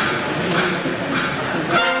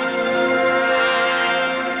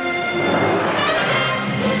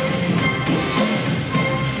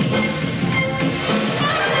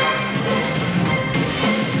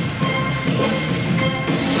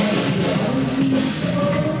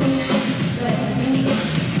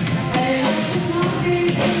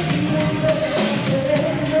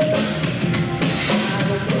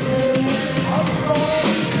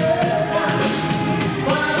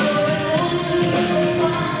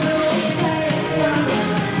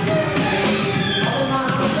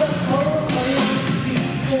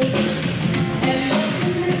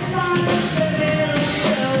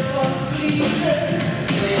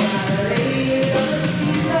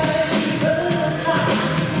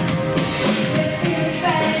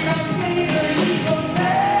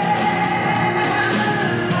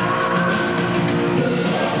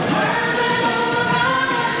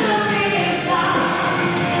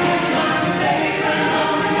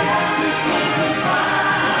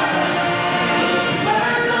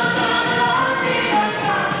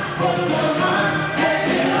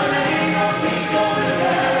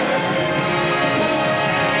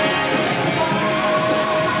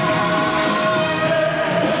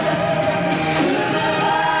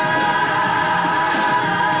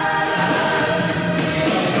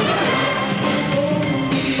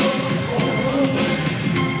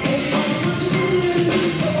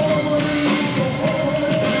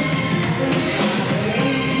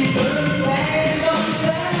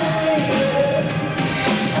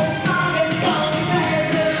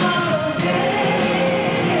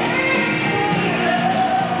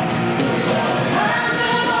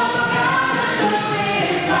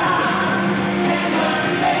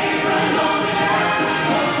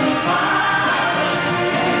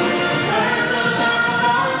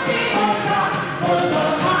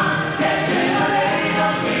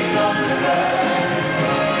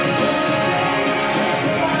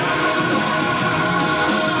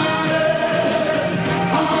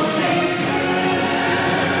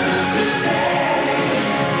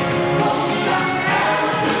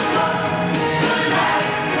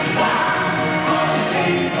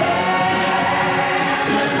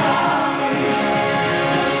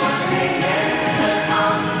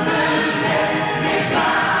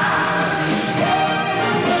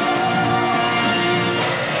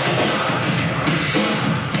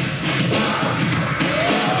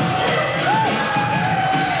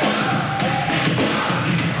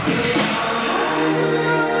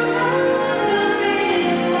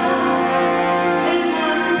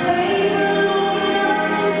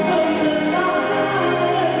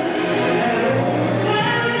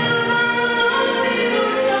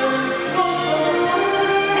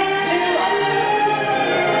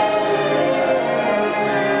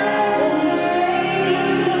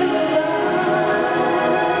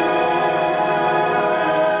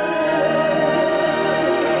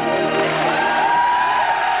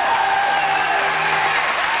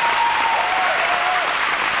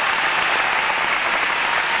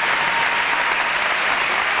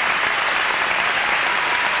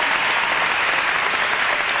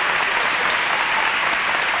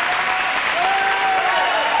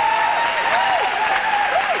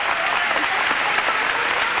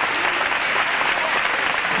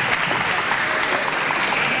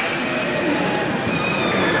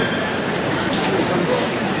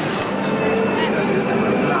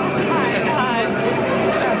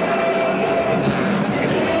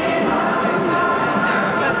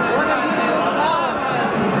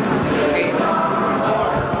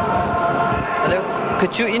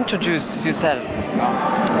 Could you introduce yourself?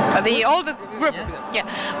 All the group. Yes.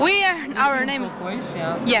 Yeah, our name.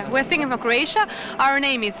 Yeah, we're singing from Croatia. Our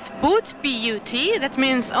name is Put, P-U-T. That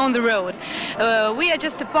means on the road. We are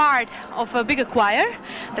just a part of a bigger choir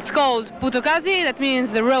that's called Putokazi. That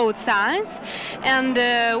means the road signs. And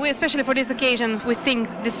we, especially for this occasion, we sing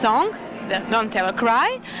this song, the Don't Ever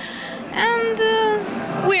Cry. And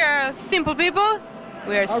we are simple people.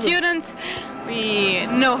 We are students. We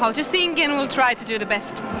know how to sing, and we'll try to do the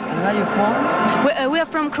best. And where are you from? We are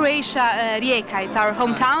from Croatia, Rijeka. It's our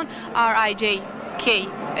hometown. R-I-J-K.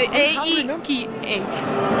 A-E-K-A.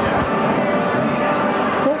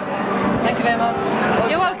 So, thank you very much.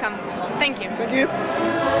 You're welcome. Thank you. Thank you.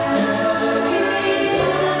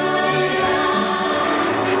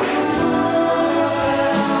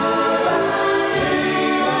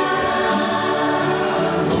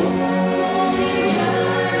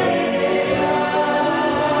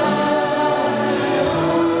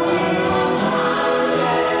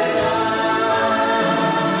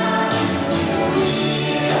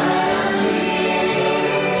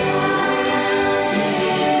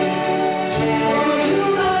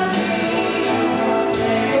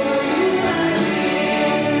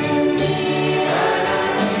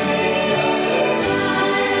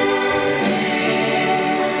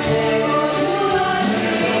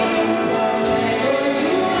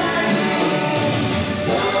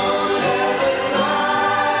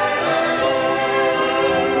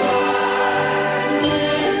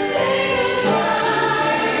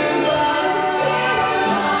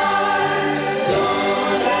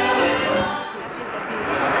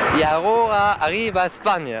 arriba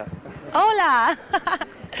España. Hola.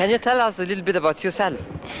 Can you tell us a little bit about yourself?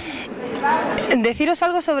 Deciros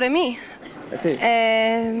algo sobre mí. Sí.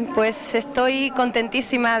 Pues estoy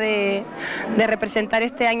contentísima de representar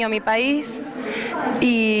este año a mi país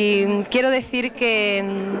y quiero decir que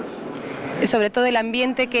sobre todo el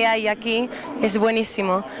ambiente que hay aquí es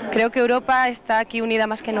buenísimo. Creo que Europa está aquí unida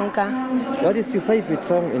más que nunca. What is your favorite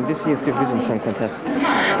song in this year's Eurovision Song Contest?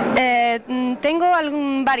 Tengo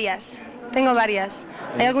varias.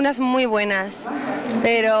 Hay algunas muy buenas,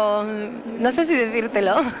 pero no sé si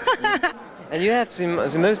decírtelo. And you have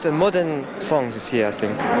the most modern songs this year, I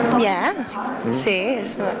think. Yeah, sí,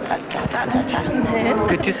 es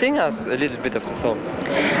Could you sing us a little bit of the song?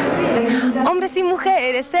 Hombres y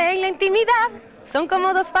mujeres en la intimidad son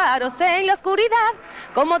como dos faros en la oscuridad,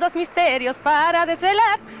 como dos misterios para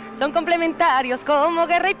desvelar, son complementarios como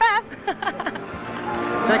guerra y paz.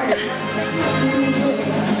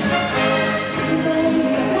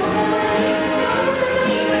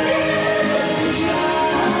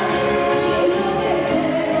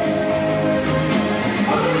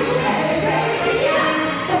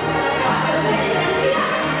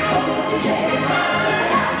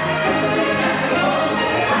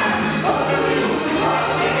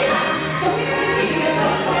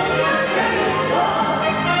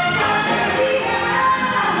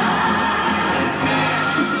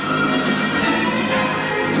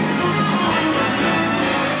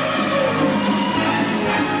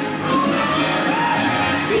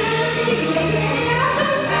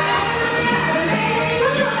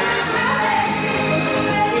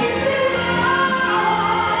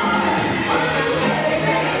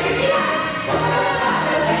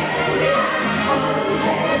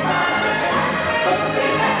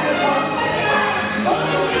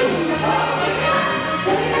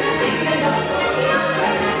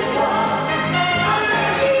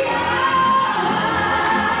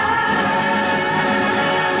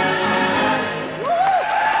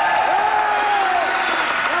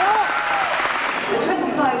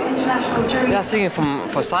 We are singing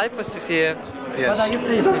for Cyprus this year. Yes. What are your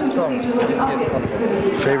favorite songs in this year's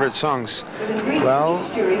contest? Favorite songs? Well,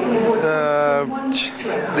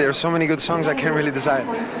 there are so many good songs I can't really decide.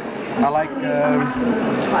 I like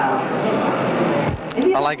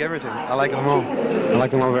everything. I like them all. I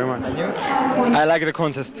like them all very much. I like the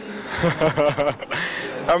contest.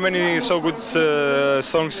 How many so good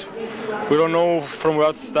songs? We don't know from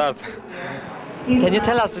where to start. Can you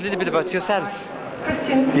tell us a little bit about yourself?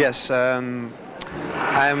 Yes, I'm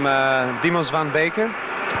Dimos van Beke.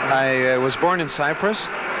 I was born in Cyprus.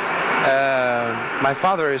 My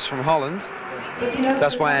father is from Holland.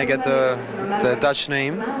 That's why I get the Dutch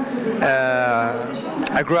name.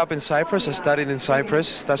 I grew up in Cyprus. I studied in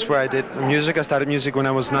Cyprus. That's where I did music. I started music when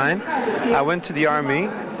I was 9. I went to the army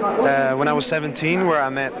when I was 17, where I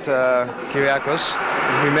met Kyriakos.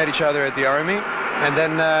 We met each other at the army, and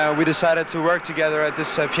then we decided to work together at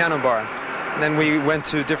this piano bar. Then we went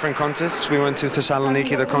to different contests. We went to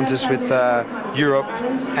Thessaloniki, the contest with Europe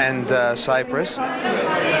and Cyprus.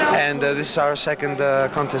 And this is our second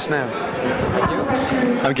contest now.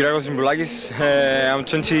 I'm Kyriakos Imboulakis. I'm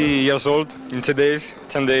 20 years old in 10 days.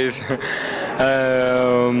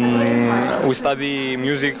 We study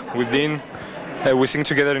music with Dean. We sing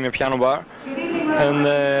together in a piano bar. And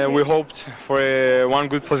we hoped for one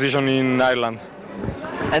good position in Ireland.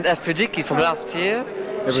 And Aphrodite from last year,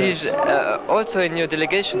 she's also in your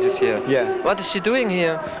delegation this year. Yeah. What is she doing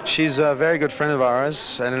here? She's a very good friend of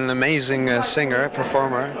ours and an amazing singer,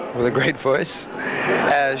 performer with a great voice.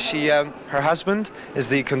 Her husband is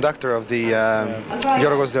the conductor of the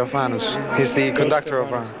Yorgos Theophanous. He's the conductor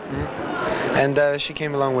of our... And she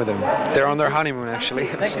came along with him. They're on their honeymoon, actually.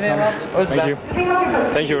 Thank you very much. All the best.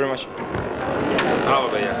 Thank you very much.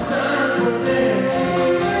 Bravo,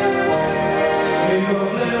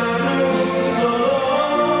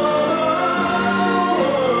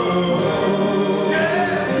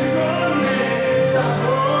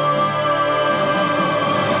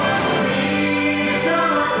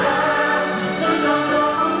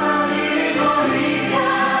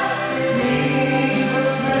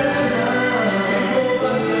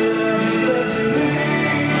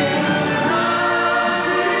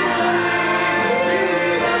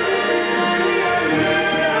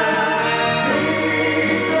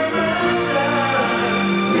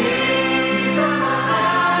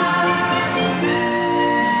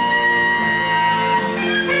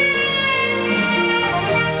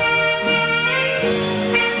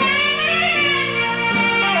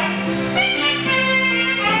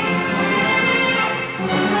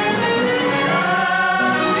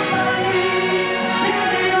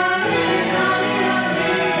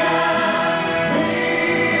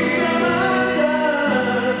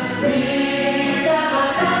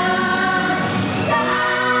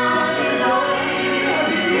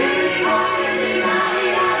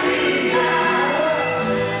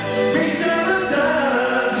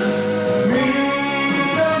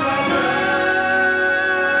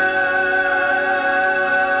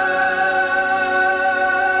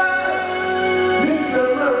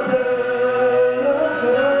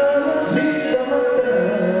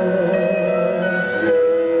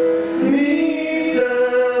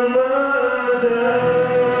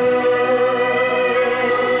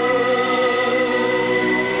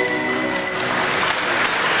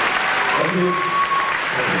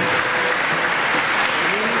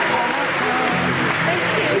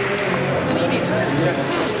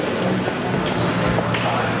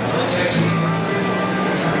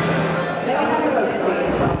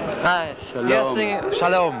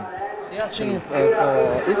 Shalom. You are singing for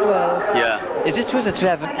Israel. Yeah. Is it true that you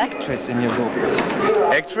have an actress in your group?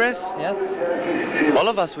 Actress? Yes. All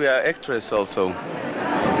of us, we are actress also.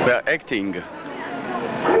 We are acting.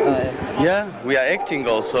 Yeah, we are acting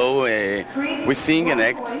also. We sing and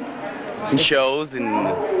act in shows, in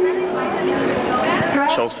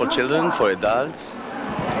shows for children, for adults.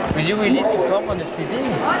 Will you release the song on a CD?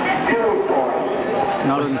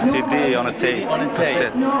 Not on CD, on a tape. On a tape.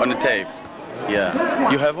 Cassette. On a tape.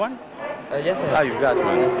 Yeah. You have one? Yes, I have. Ah, you've got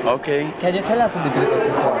one. Yes. Okay. Can you tell us a little bit about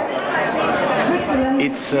the song?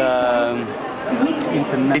 It's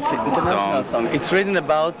international song. It's written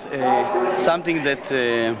about something that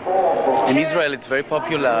in Israel it's very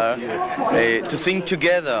popular to sing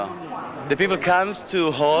together. The people comes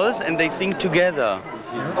to halls and they sing together.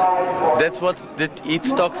 That's what it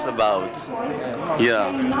talks about.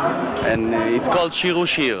 Yeah, and it's called Shiru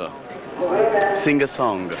Shir. Sing a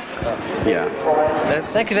song. Yeah.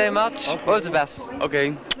 Thank you very much. All the best.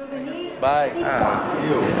 Okay. Bye.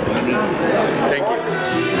 Thank you.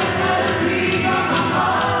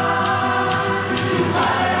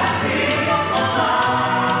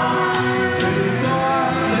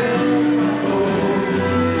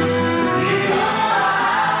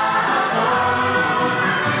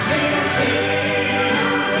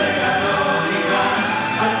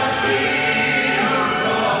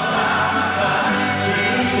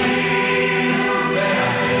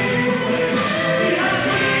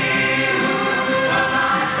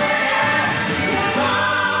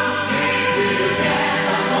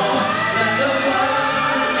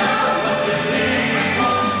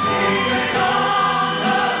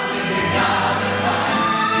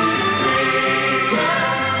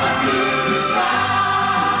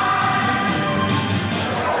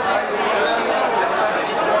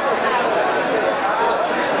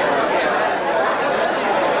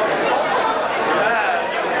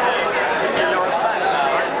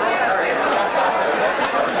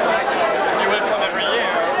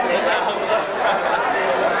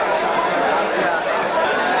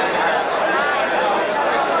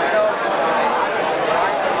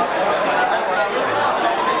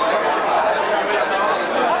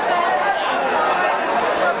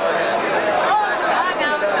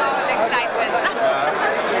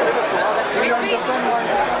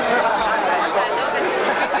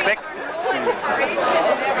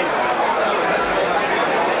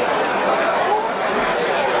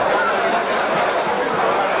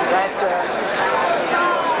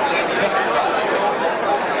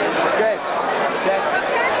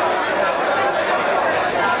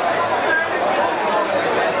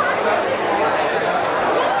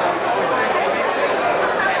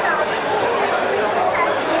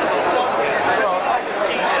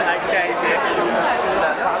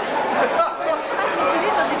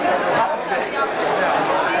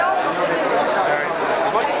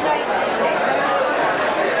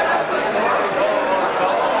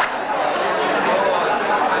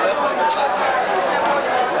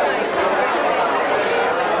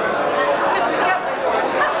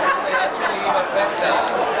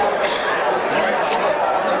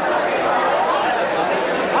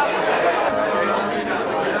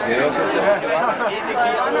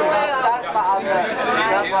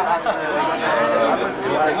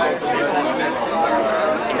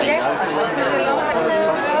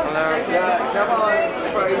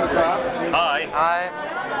 Hi.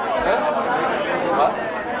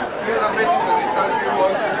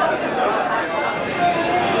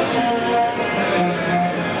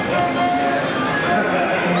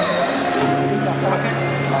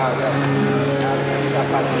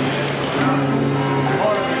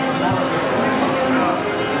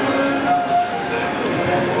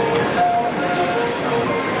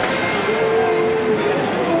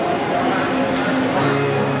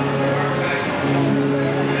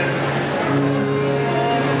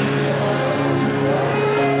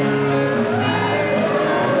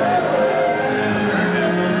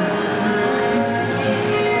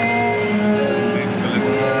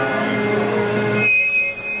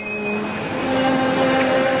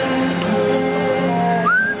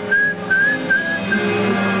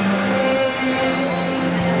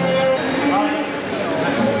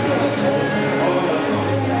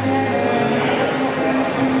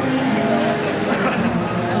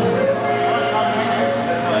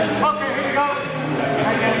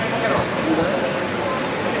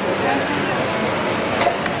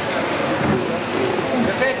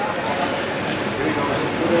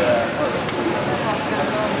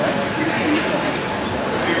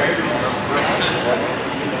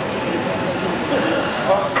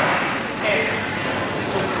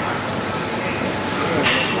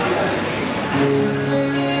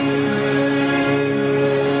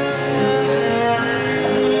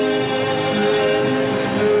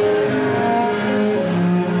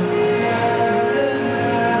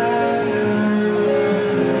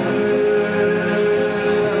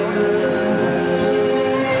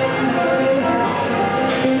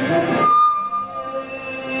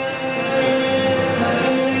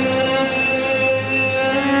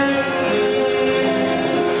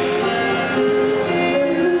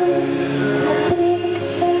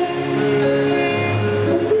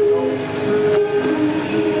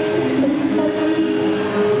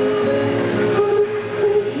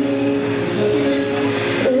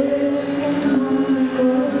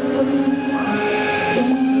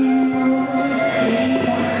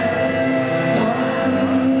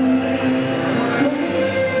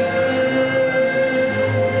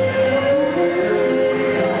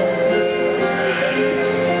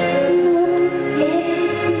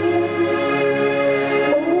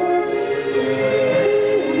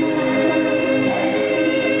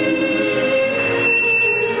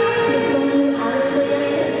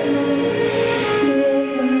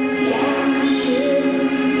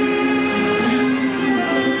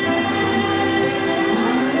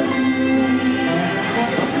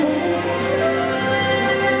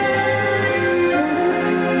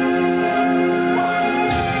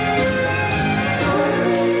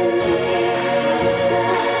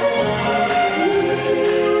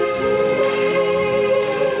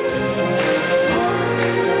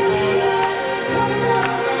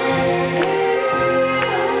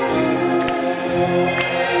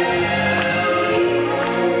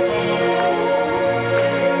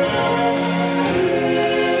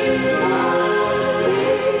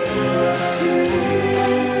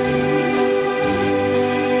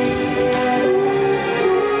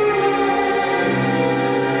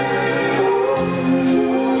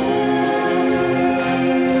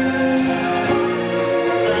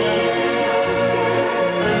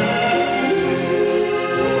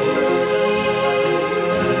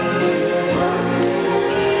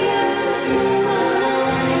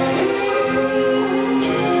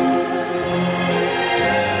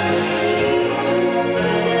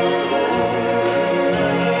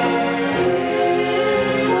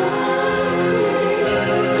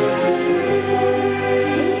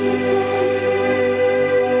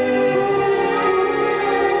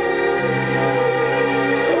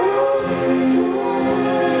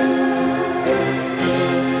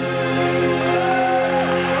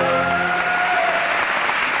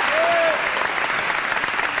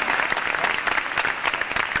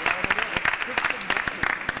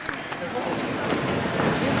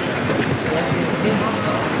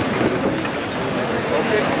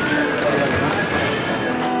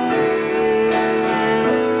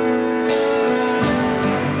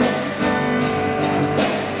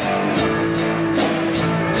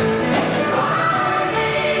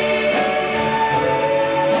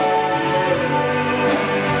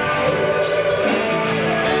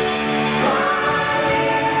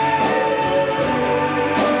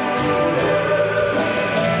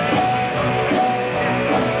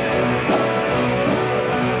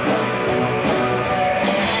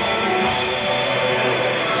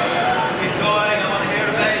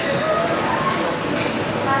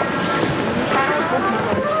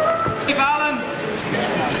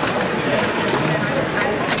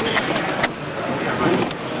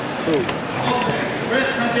 Cool. Chris,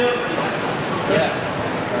 thank you. Yeah.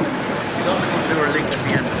 He's also going to do our link at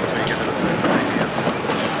the end, so you get a little bit of an idea.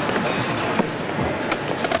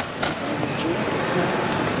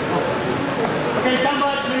 Okay, come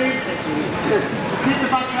back, please. Keep the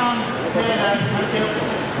background clear there. Thank you.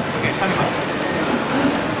 Okay, thank you.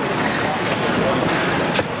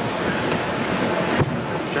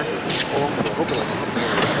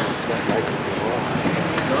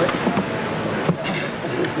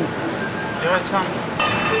 You're right, Tom.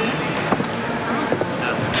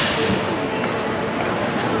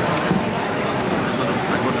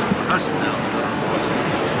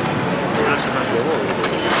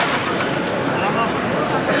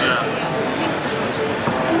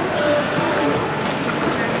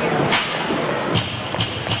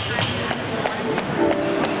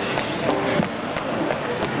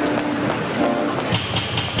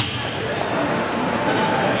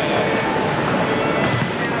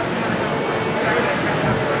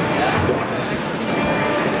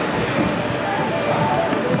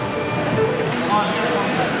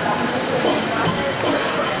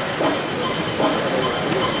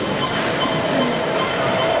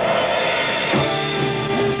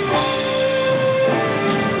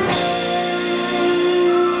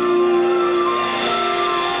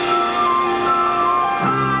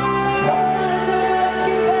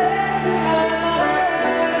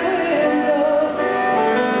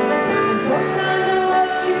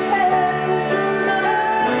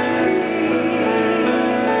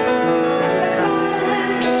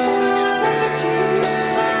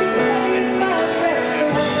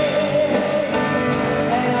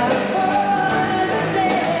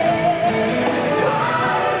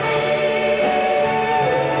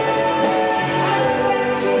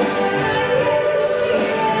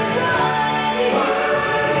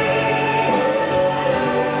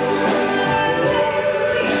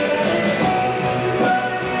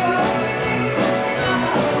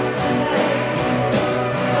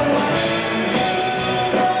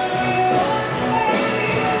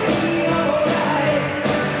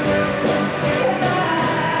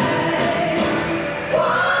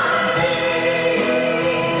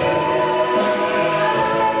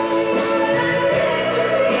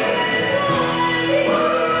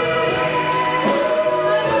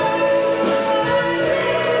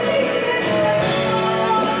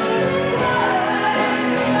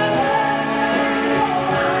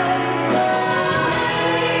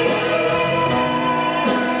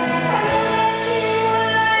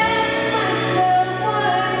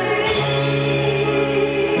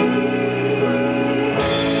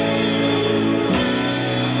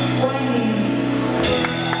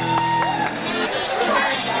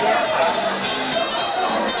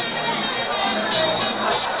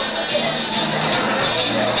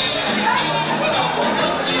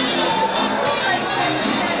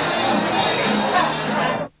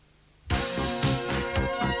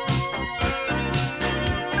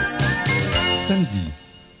 Samedi.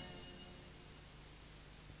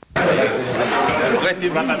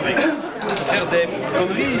 Arrêtez-vous, faire des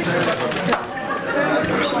conneries.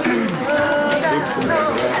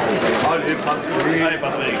 Allez, Patrick. Allez,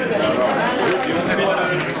 Patrick.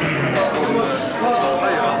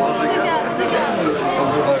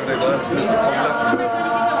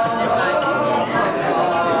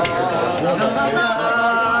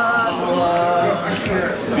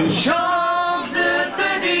 Une chance de te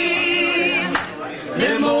dire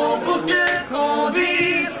les mots pour te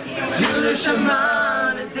conduire sur le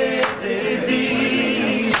chemin de tes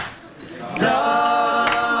désirs.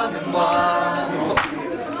 Donne-moi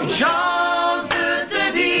une chance de te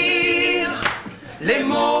dire les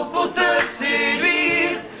mots pour te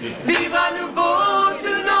séduire, vivre à nouveau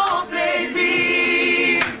tous nos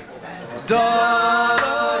plaisirs.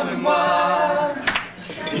 Donne-moi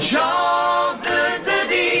une chance de te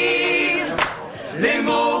dire les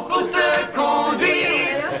mots pour te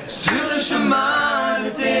conduire sur le chemin de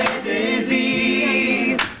tes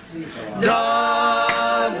désirs.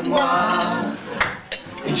 Donne-moi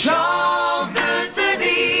une chance de te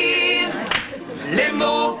dire les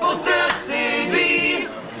mots pour te séduire,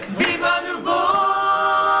 vivre à nouveau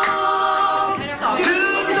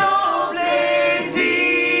tous nos plaisirs.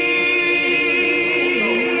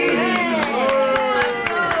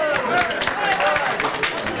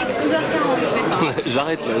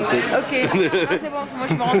 J'arrête là. Ok, c'est bon, moi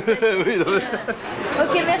je me renseigne. Oui, non, mais...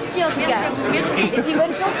 Ok, merci en tout cas. Merci. Et puis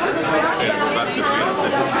bonne chance pour ce soir.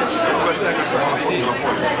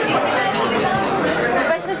 On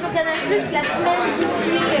passerait sur Canal Plus la semaine qui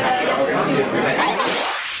suit.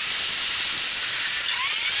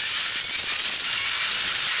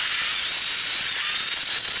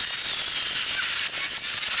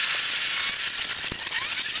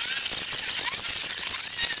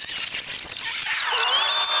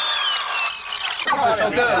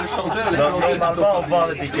 Normalement, on vend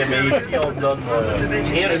les tickets, mais ici, on donne...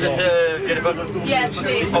 Yes,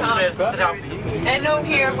 please. And no,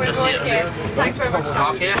 here, we're going here. Thanks very much,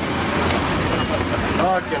 Tom.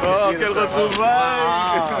 Oh, quelle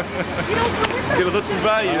retrouvaille! Quelle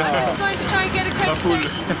retrouvaille! I'm just going to try and get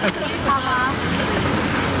accreditation.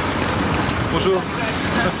 Bonjour.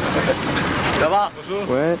 Ça va? Bonjour.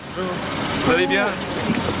 Ouais. Vous allez bien?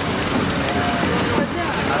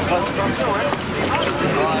 Attention, hein.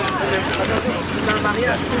 C'est un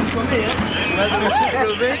mariage consommé, hein. On a le petit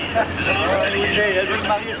levé. Il y a deux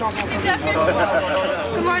mariés sans consommer.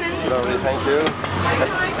 Good morning. Lovely, thank you.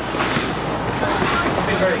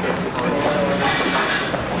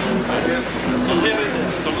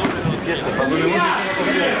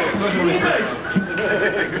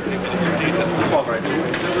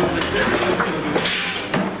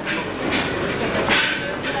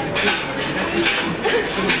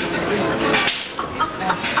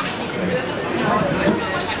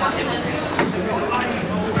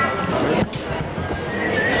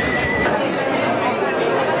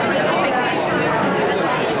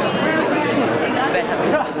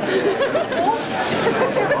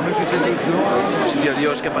 Hostia,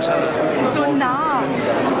 Dios, qué pasada.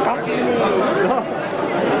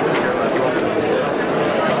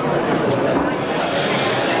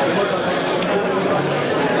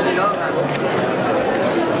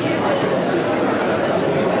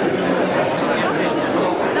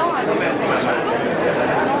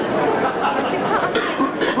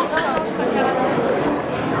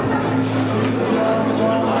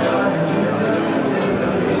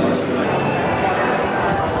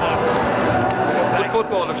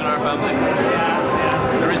 Football lives in our family.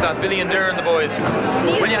 There is that Billy and Darren and the boys.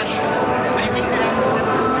 Brilliant.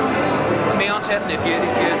 My aunt's Etna, can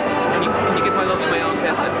you get my lunch to my aunt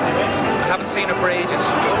Etna? I haven't seen her for ages.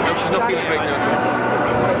 No, she's not feeling great now.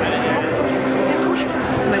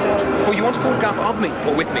 Oh, you want a photograph of me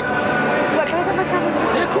or with me?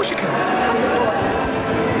 Yeah, of course you can.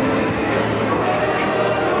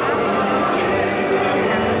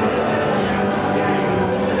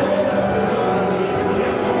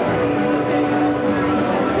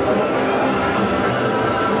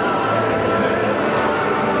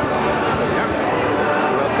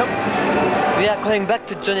 We are going back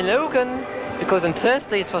to Johnny Logan because on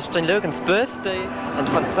Thursday it was Johnny Logan's birthday and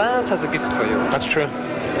Françoise has a gift for you. That's true.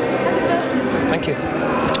 Thank you.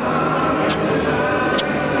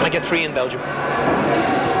 I get 3 in Belgium.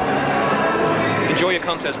 Enjoy your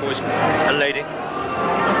contest, boys. And lady.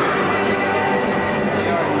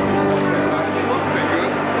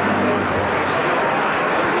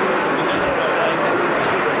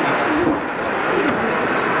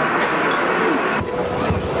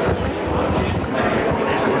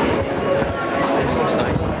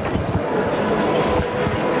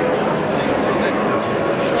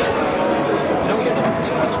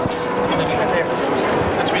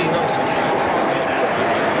 That's really nice.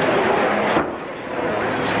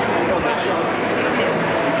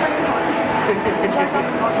 First of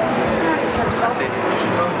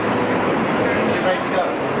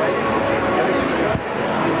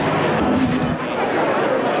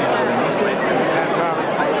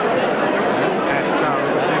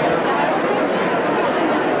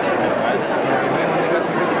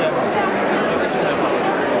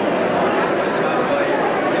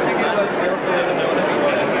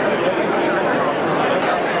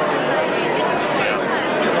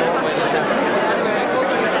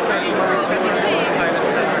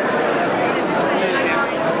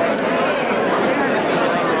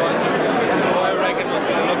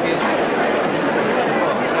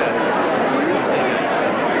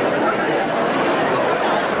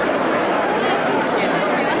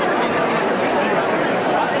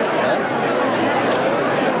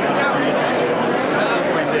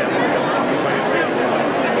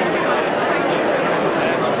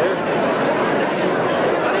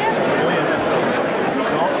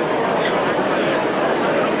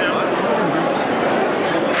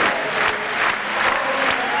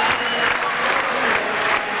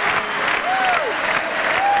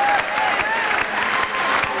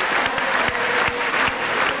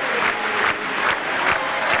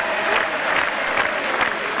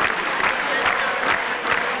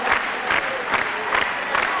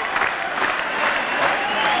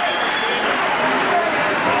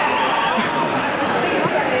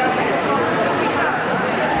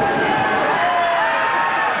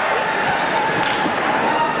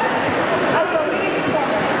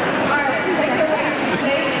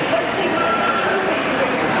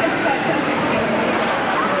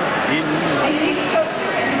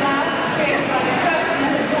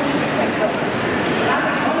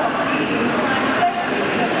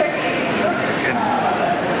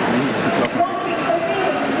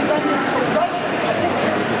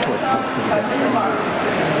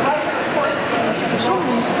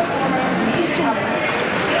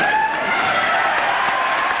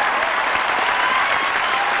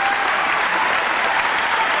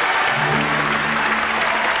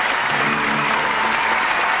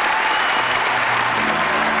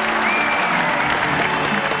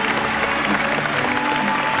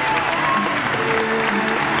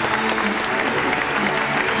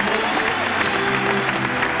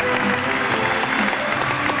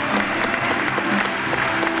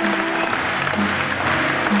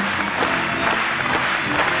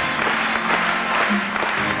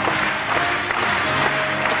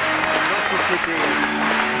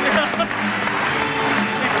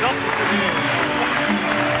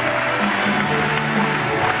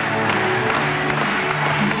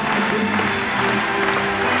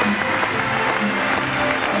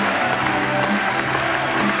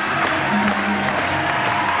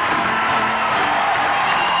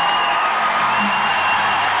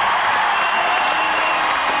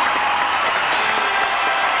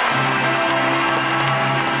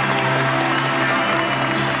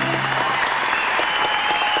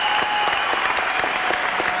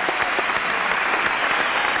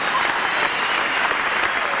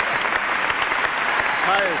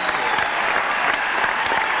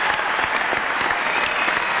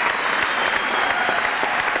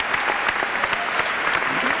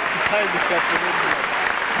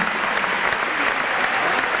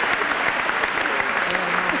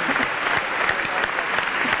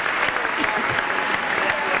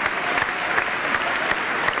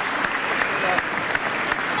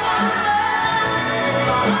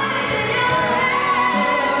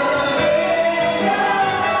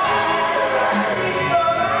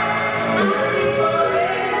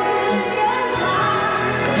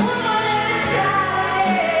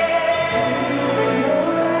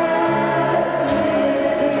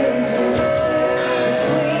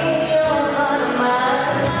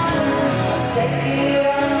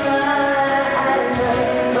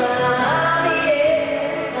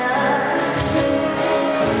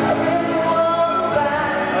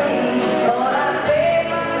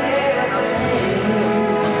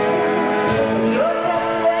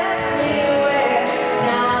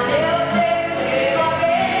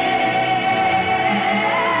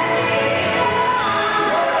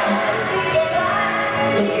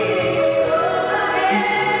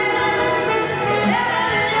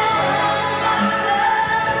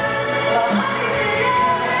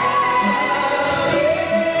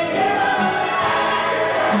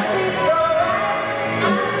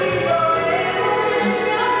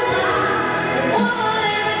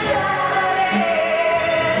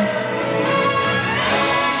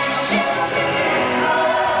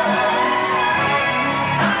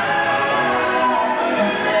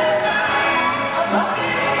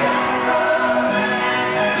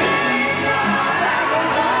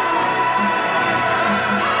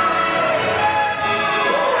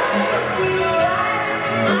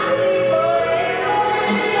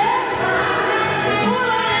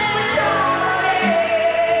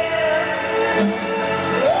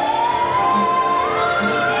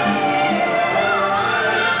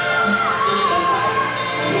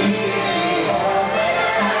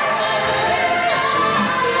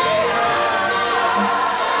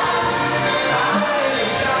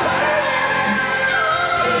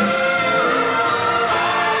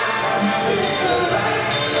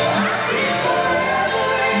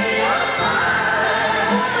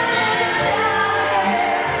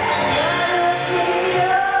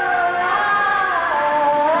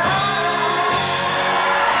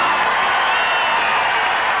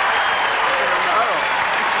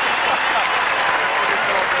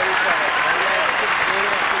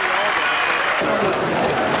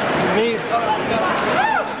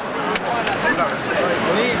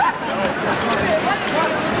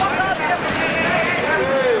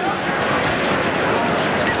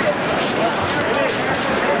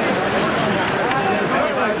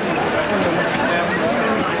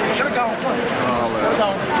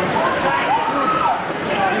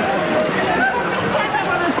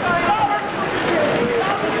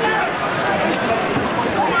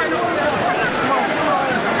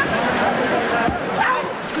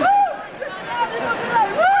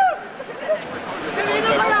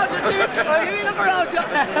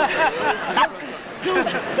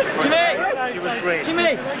Jimmy! He was great.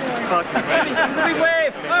 Jimmy! Give a big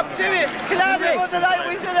wave! Up, Jimmy! Canada won the night!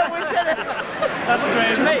 We said it! We said it! That's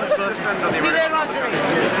great. Jimmy! See you later on, Jimmy!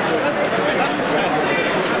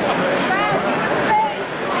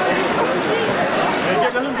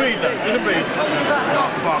 Let him breathe, then. Let him breathe.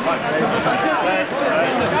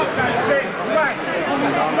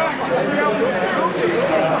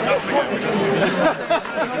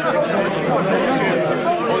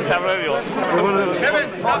 Come on, Kevin,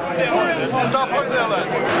 stop right there. Stop right there, lad.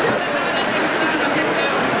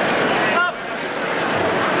 Stop.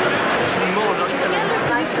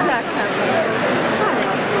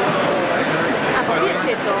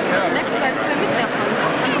 Next guy is mit der Hand.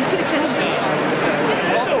 Dann kommt Philippe Schlesser.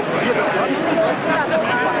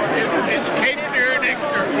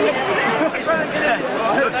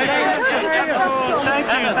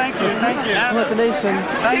 Thank you. Congratulations.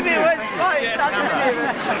 Jimmy, what's fine?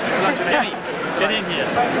 Get in here.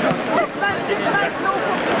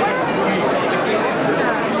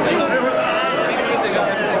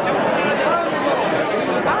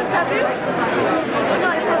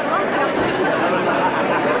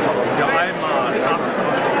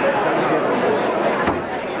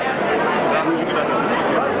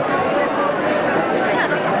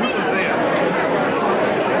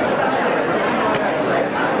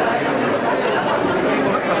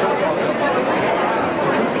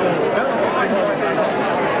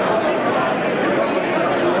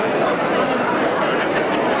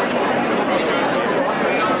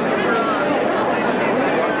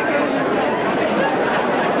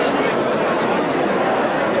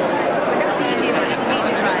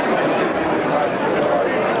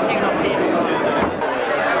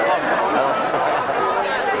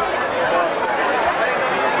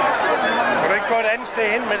 det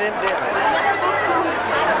er hende med den der.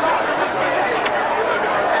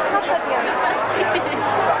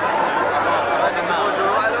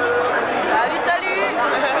 Salut, salut!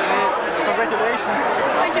 Congratulations.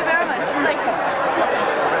 Thank you very much. Thanks.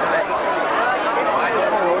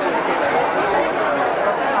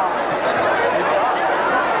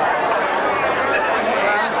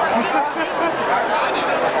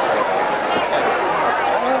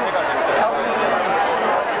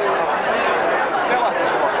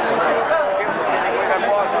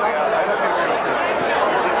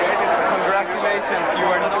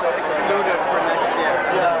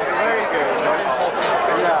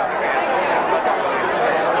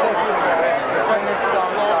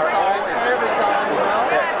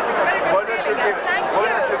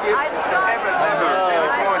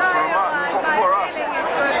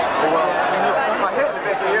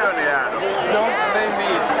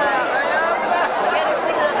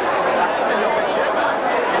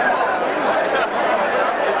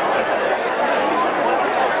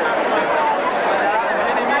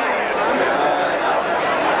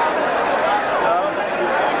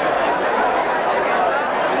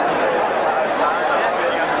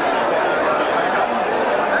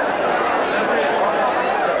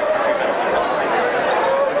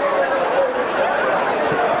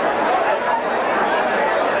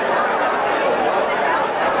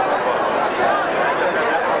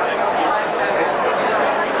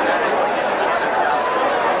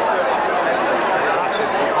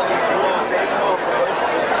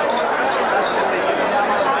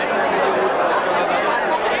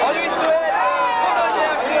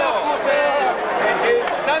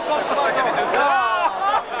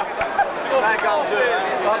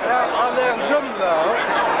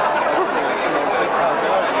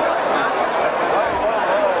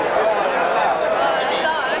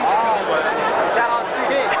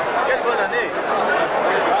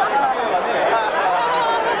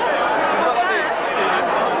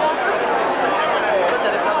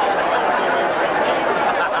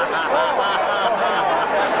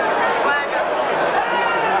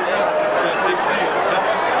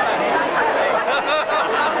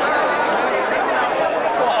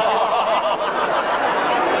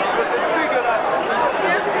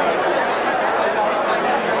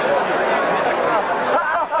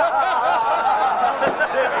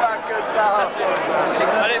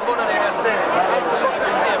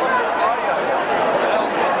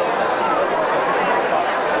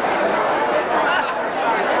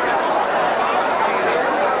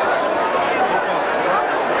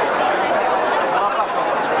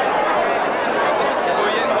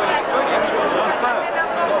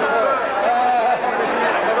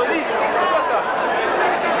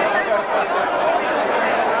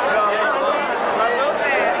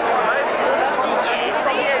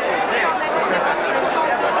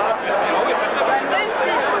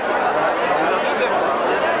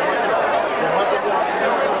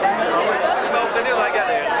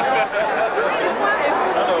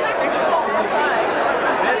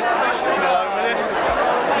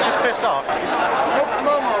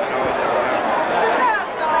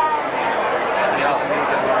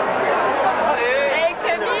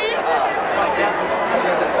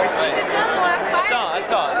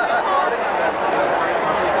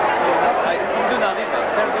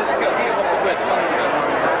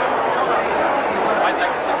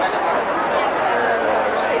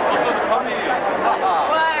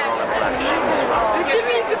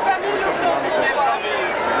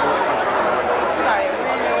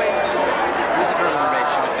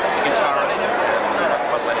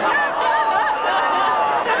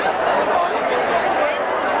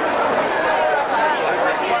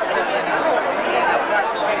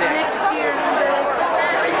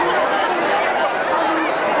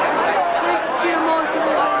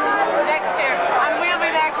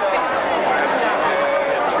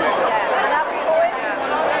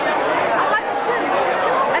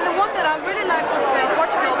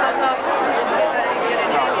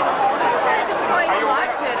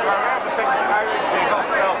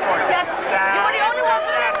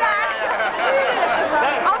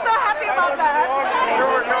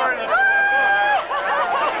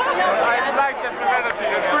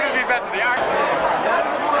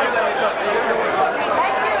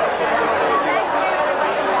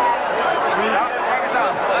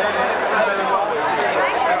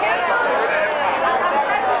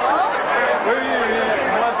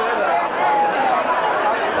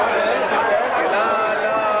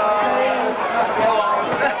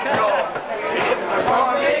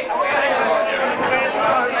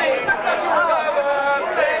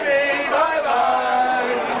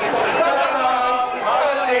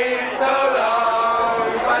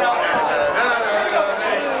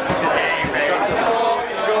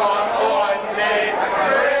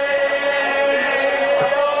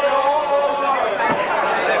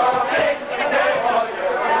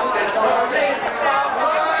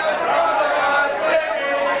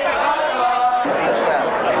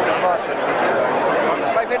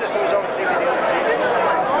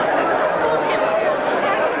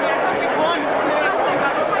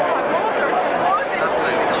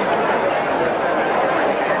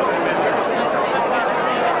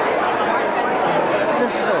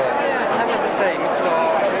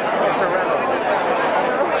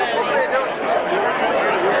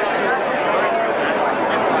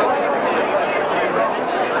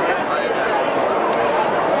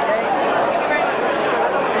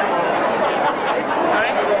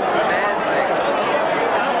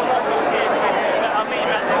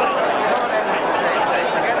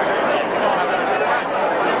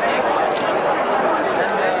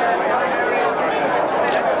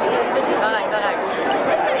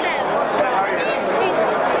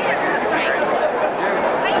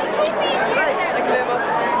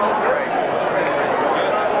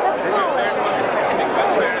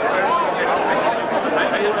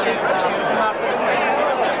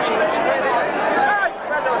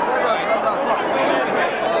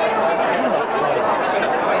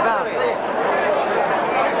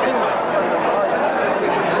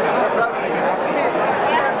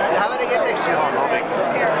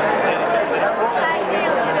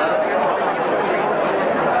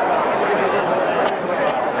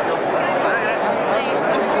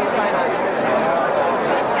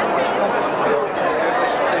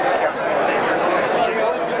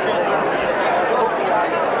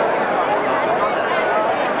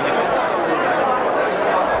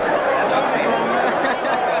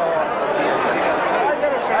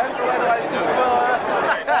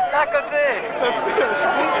 Bella così!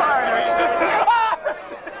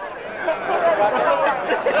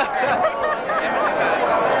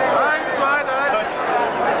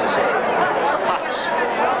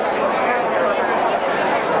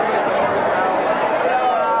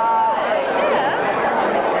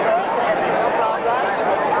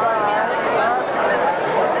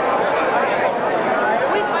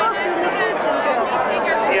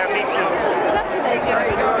 Yeah, me too.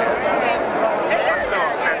 I'm so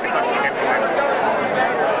upset because she didn't win.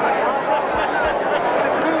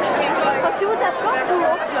 But you would have gone to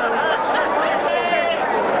Oslo.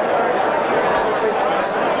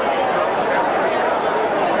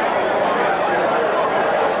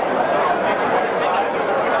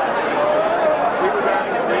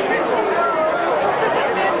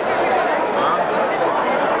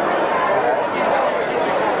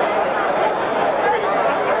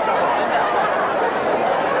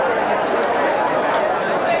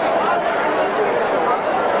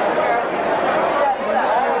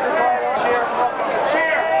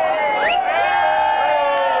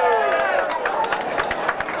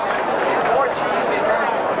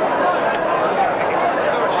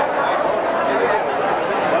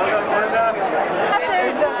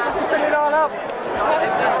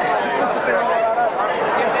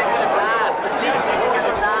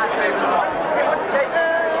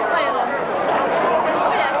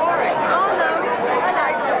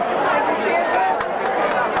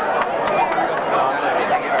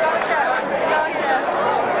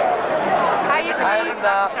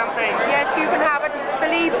 Yes, you can have it.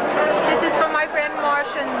 Philippe, this is from my friend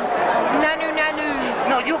Martian. Nanu Nanu.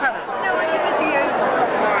 No, you have it. No, I give it to you.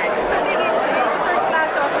 Right. I think it's the first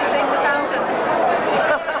glass off the thing, the fountain.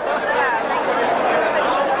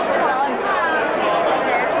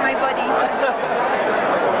 There's my buddy.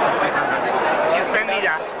 You send me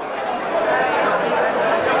that.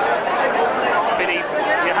 Philippe,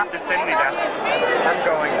 you have to send me that. I'm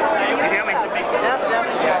going. You hear me? Yes, yes.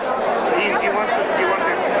 Yes. Do you want this? Do you want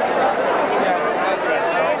this?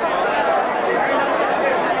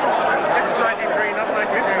 This is 93, not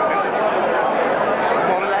 92.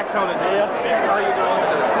 Come on, relax on it, dear. How are you doing?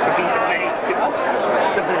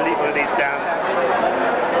 Leave all these down.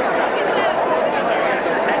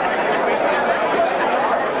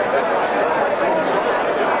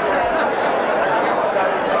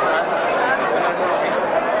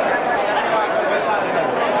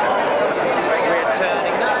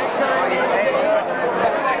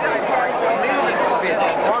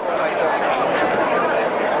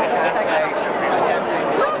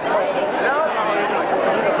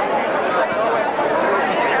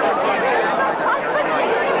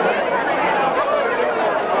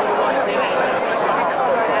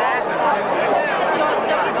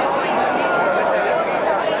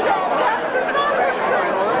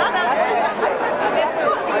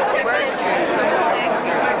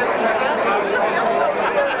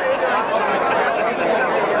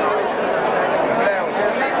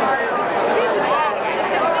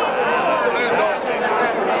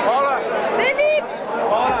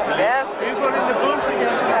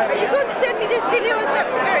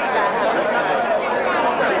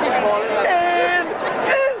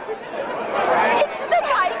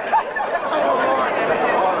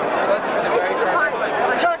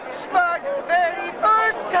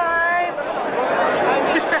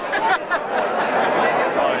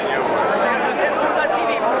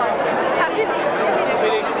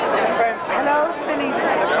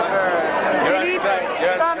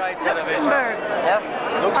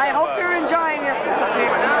 I hope you're enjoying yourself here.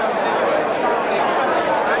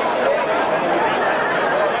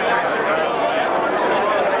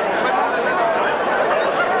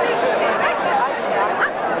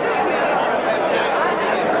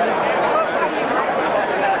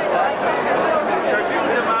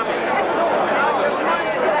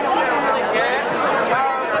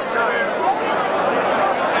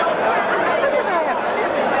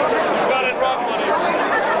 Got it wrong, buddy.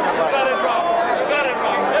 Got it wrong. Got it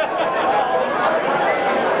wrong.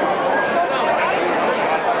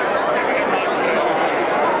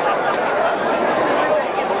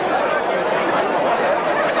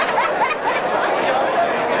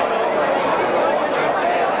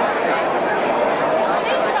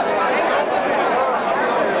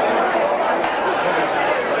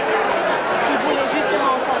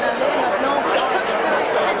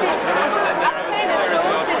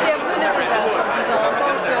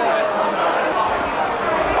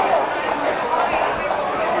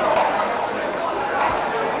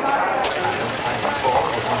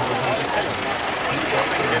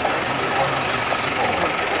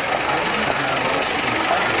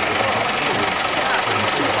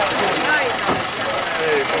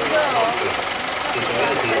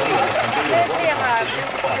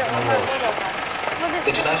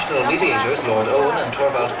 international mediators, Lord Owen and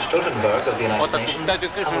Torvald Stoltenberg of the United Nations,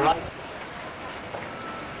 have arrived.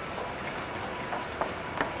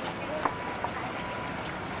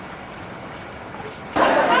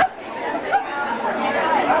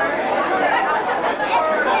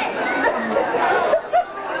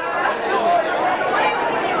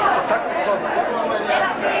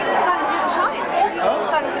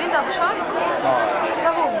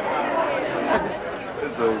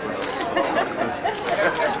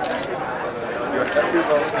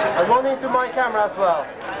 I'm running to my camera as well.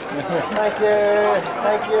 Thank you.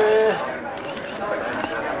 Thank you.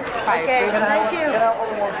 Okay, thank you. Can I have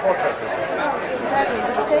one more portrait? Exactly,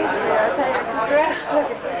 the stage there, I'll tell you, the dress.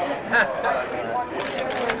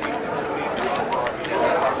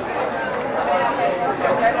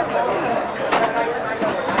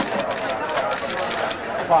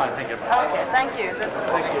 Fine, thank you. Okay, thank you. That's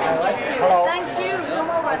thank you. Hello. Thank you. No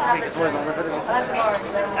more what happened. That's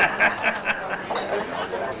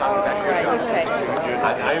Alright, okay.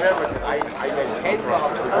 I remember I made Okay,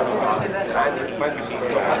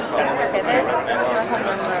 there's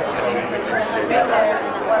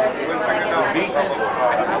what I do when I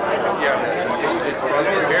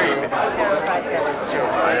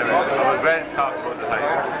I was very proud of the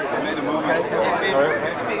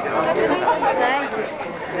Thank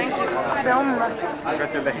you. Thank you so much.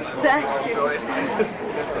 Congratulations. Thank you.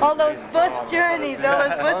 All those bus journeys,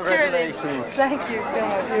 Thank you so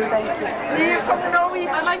much. Thank you. You're from Norway.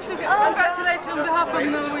 I'd like to congratulate you on behalf of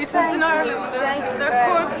Norwegians in Ireland. There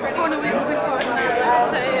are four Norwegians in court in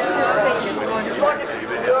Ireland. Just think it's wonderful.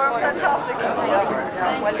 You're fantastic.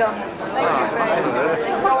 Well done. Thank you very much.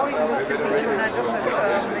 I always moved to meet you when I just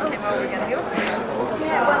came over again. You know,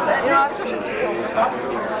 I've just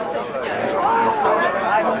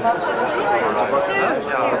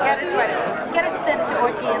get it right. Get it sent to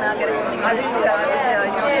RT and I'll get it. I'll do that.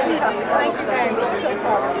 Thank you very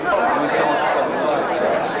much.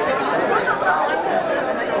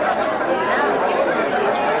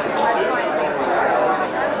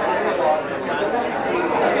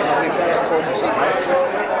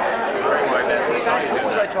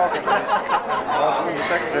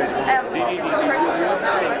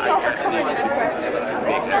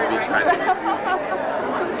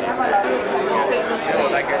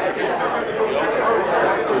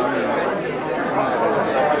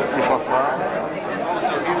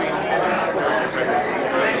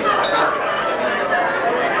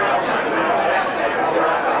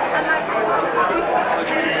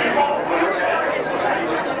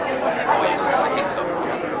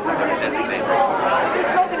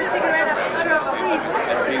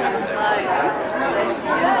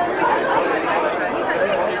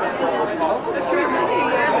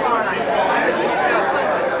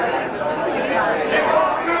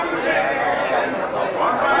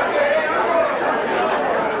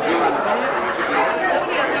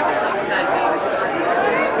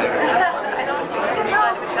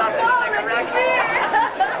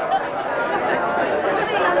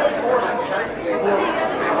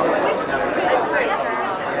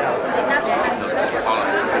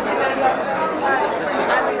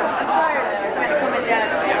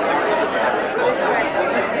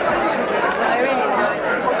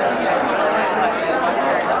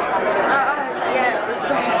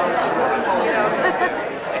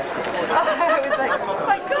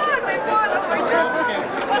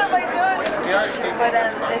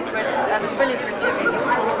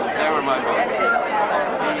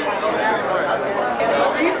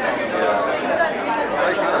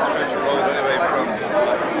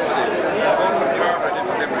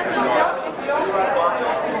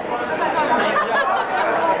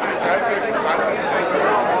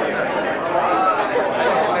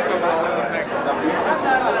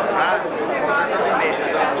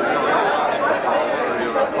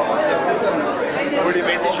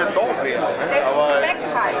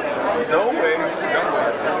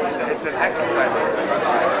 It's an excellent.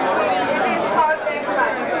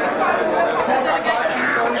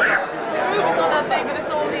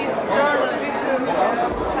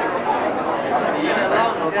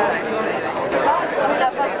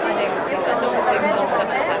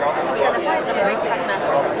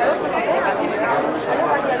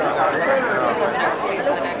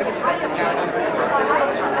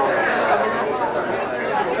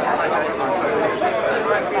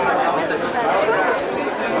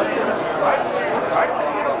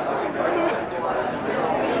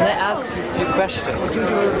 Can I ask you a few questions?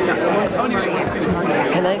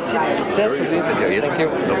 Can I sit for this? Yes. Thank you.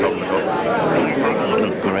 No problem at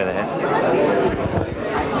all. Go right ahead.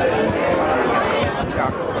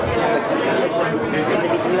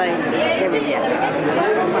 It's late. yes.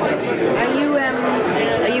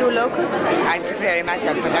 Are you a local? I'm Tipperary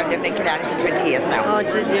myself, but I've lived in Kildare for 20 years now. Oh,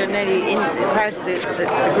 geez, you're nearly in part of the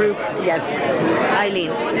group. Yes.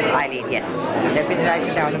 Eileen. Eileen, yes. They've been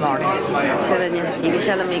writing down the morning. I'm telling you, you can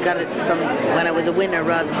tell them you got it from when I was a winner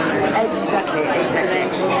rather than Exactly.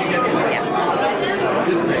 Yeah.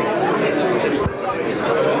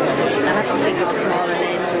 I have to think of a smaller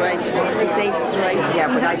name to write, you know, it takes ages to write. Yeah,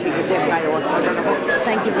 but I think it's every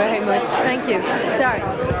Thank you very much. Thank you. Sorry.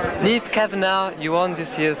 Neve Kavanagh, you won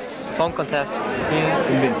this year's song contest here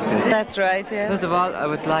in Millstreet. That's right, yeah. First of all, I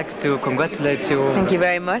would like to congratulate you. Thank you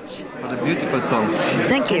very much. For the beautiful song.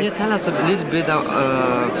 Thank you. Can you tell us a little bit of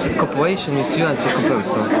the cooperation with you and the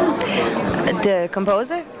composer? The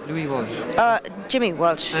composer? Louis Walsh. Jimmy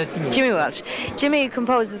Walsh. Jimmy Walsh. Jimmy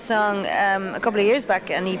composed a song a couple of years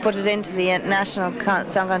back, and he put it into the national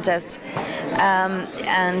song contest,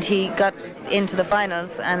 and he got into the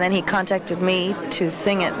finals, and then he contacted me to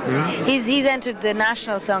sing it. He's entered the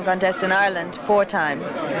national song contest in Ireland 4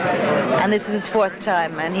 times, and this is his 4th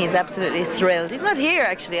time, and he's absolutely thrilled. He's not here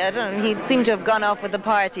actually. I don't know. He seemed to have gone off with the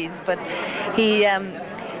parties, but he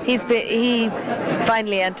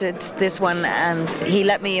finally entered this one, and he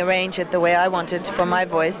let me arrange it the way I wanted for my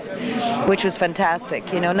voice, which was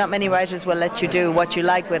fantastic. You know, not many writers will let you do what you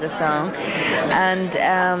like with a song, and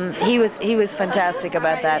he was fantastic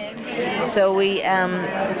about that. So we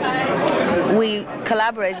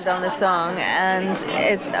collaborated on the song, and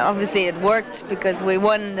obviously it worked because we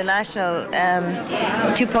won the national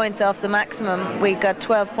 2 points off the maximum. We got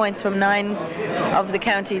 12 points from 9 of the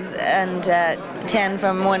counties and 10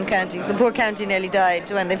 from one county. The poor county nearly died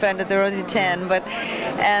when they found out there were only 10, but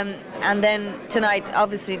and then tonight,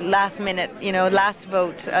 obviously last minute, you know, last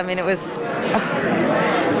vote, I mean, it was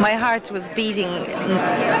my heart was beating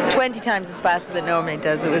 20 times as fast as it normally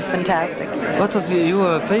does. It was fantastic. What was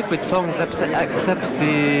your favorite song except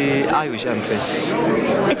the Irish entry?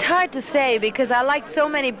 It's hard to say because I liked so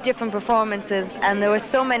many different performances, and there were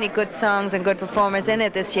so many good songs and good performers in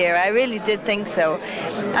it this year. I really did think so.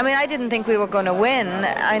 I mean, I didn't think we were going to win.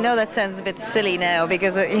 I know that sounds a bit silly now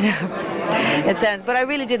because, you know, it sounds, but I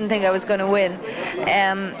really didn't think I was going to win.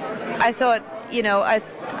 I thought, you know,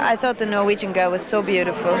 I thought the Norwegian girl was so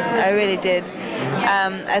beautiful. I really did.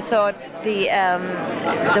 I thought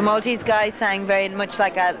the Maltese guy sang very much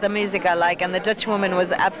like the music I like, and the Dutch woman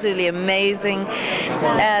was absolutely amazing.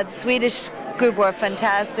 The Swedish group were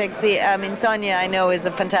fantastic. I mean, Sonia, I know, is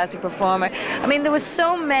a fantastic performer. I mean, there was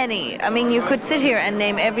so many. I mean, you could sit here and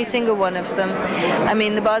name every single one of them. I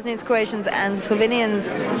mean, the Bosnians, Croatians, and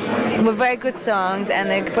Slovenians were very good songs, and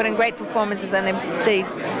they put in great performances, and they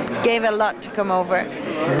gave a lot to come over,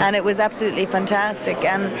 and it was absolutely fantastic.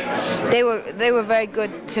 And they were very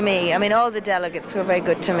good to me. I mean, all the delegates were very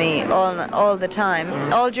good to me all the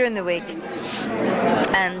time, all during the week.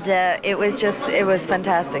 And it was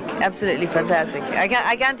fantastic, absolutely fantastic.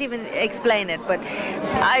 I can't even explain it, but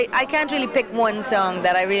I can't really pick one song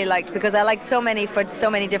that I really liked because I liked so many for so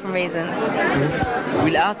many different reasons.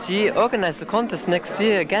 Will RTE organize the contest next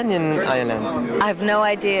year again in Ireland? I have no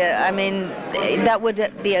idea. I mean, that would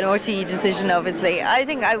be an RTE decision, obviously. I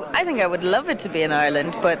think I would love it to be in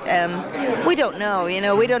Ireland, but we don't know. You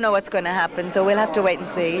know, we don't know what's going to happen, so we'll have to wait and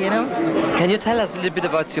see. You know. Can you tell us a little bit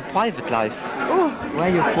about your private life? Ooh. Where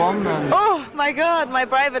you're from? Oh my God, my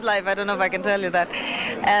private life. I don't know if I can tell you that.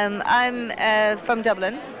 I'm from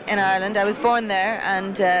Dublin in Ireland. I was born there,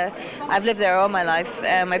 and I've lived there all my life.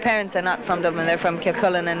 My parents are not from Dublin. They're from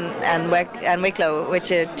Kilcullen and Wicklow,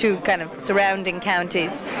 which are 2 kind of surrounding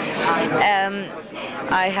counties.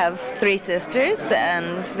 I have 3 sisters,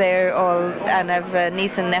 and I've a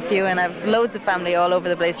niece and nephew, and I've loads of family all over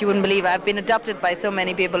the place. You wouldn't believe it. I've been adopted by so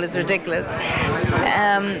many people, it's ridiculous.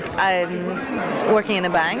 I'm working in a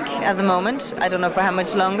bank at the moment. I don't know for how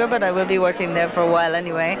much longer, but I will be working there for a while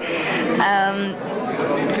anyway.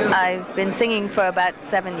 I've been singing for about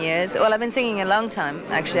 7 years. Well, I've been singing a long time,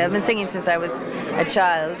 actually. I've been singing since I was a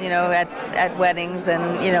child, you know, at weddings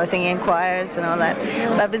and, you know, singing in choirs and all that.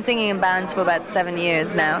 But I've been singing in bands for about 7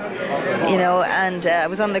 years now, you know, and I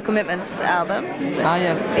was on the Commitments album. Ah,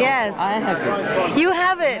 yes. Yes. I have it. You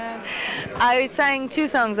have it. Yes. I sang 2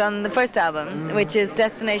 songs on the first album, which is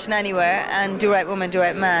Destination Anywhere and Do Right Woman, Do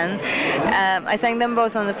Right Man. I sang them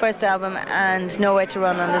both on the first album and Nowhere to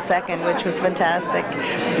Run on the second, which was fantastic.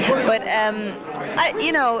 But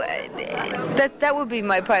you know, that would be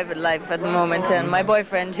my private life at the moment. And my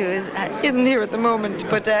boyfriend, who isn't here at the moment,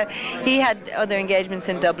 but he had other engagements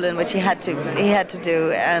in Dublin, which he had to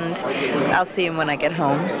do, and I'll see him when I get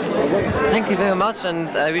home. Thank you very much, and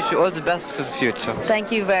I wish you all the best for the future.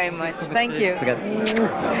 Thank you very much. Thank you.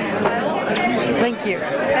 Thank you.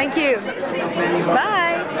 Thank you.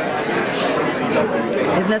 Bye.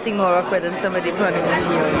 There's nothing more awkward than somebody pointing at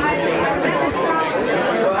you in the face.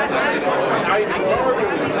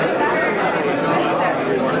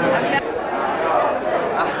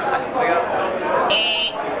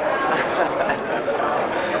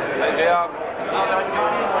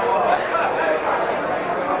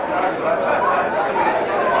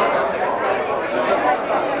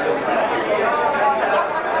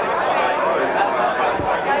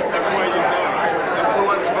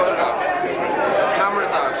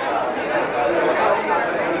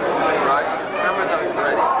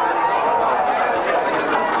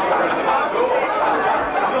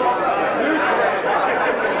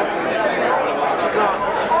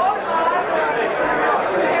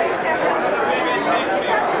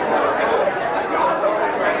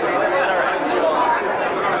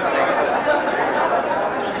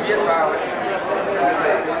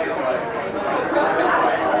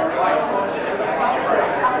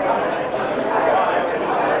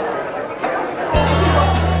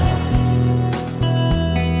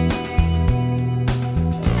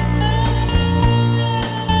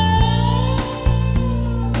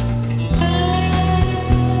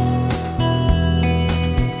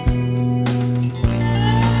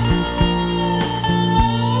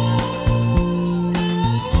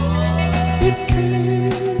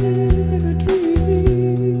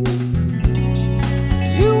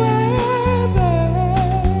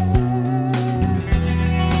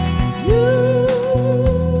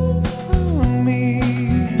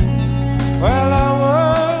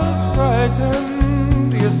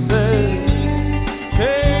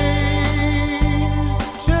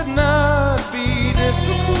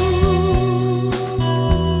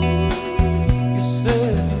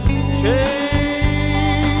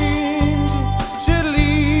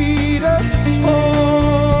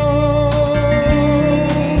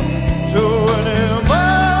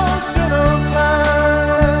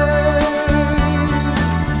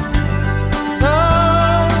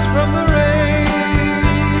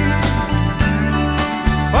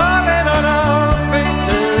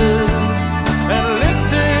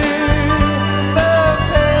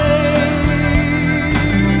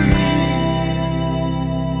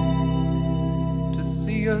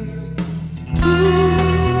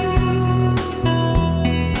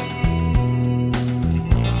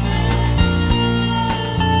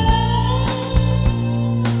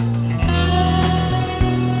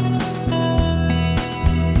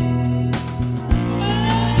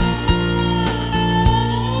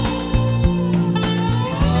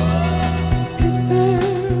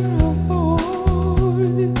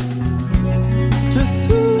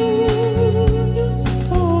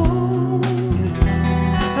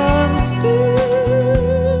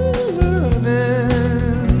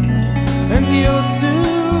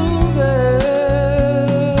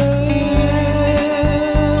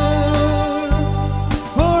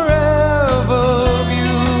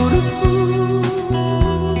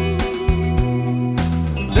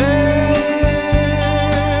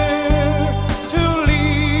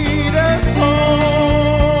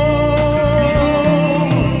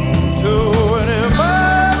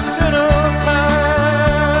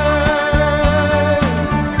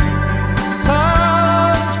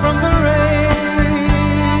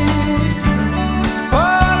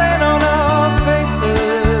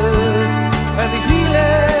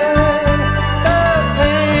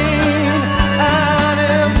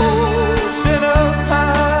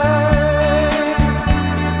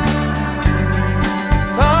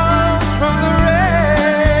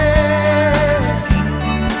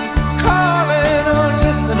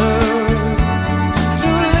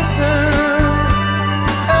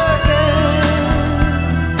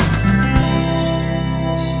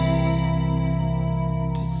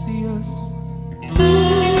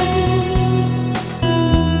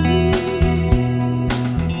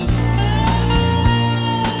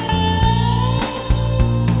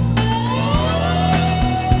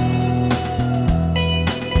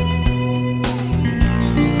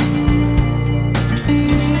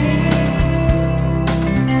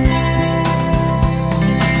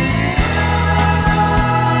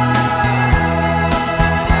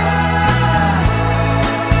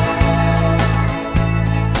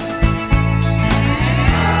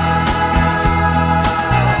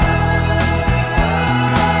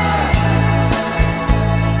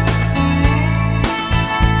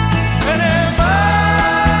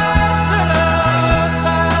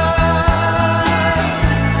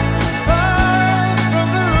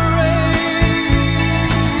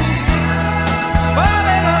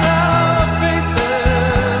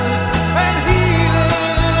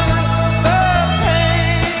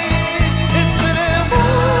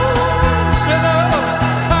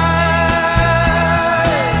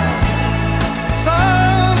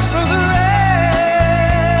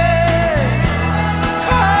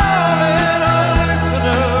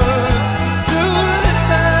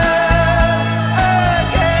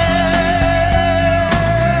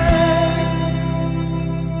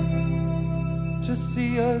 to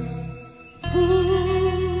see us through.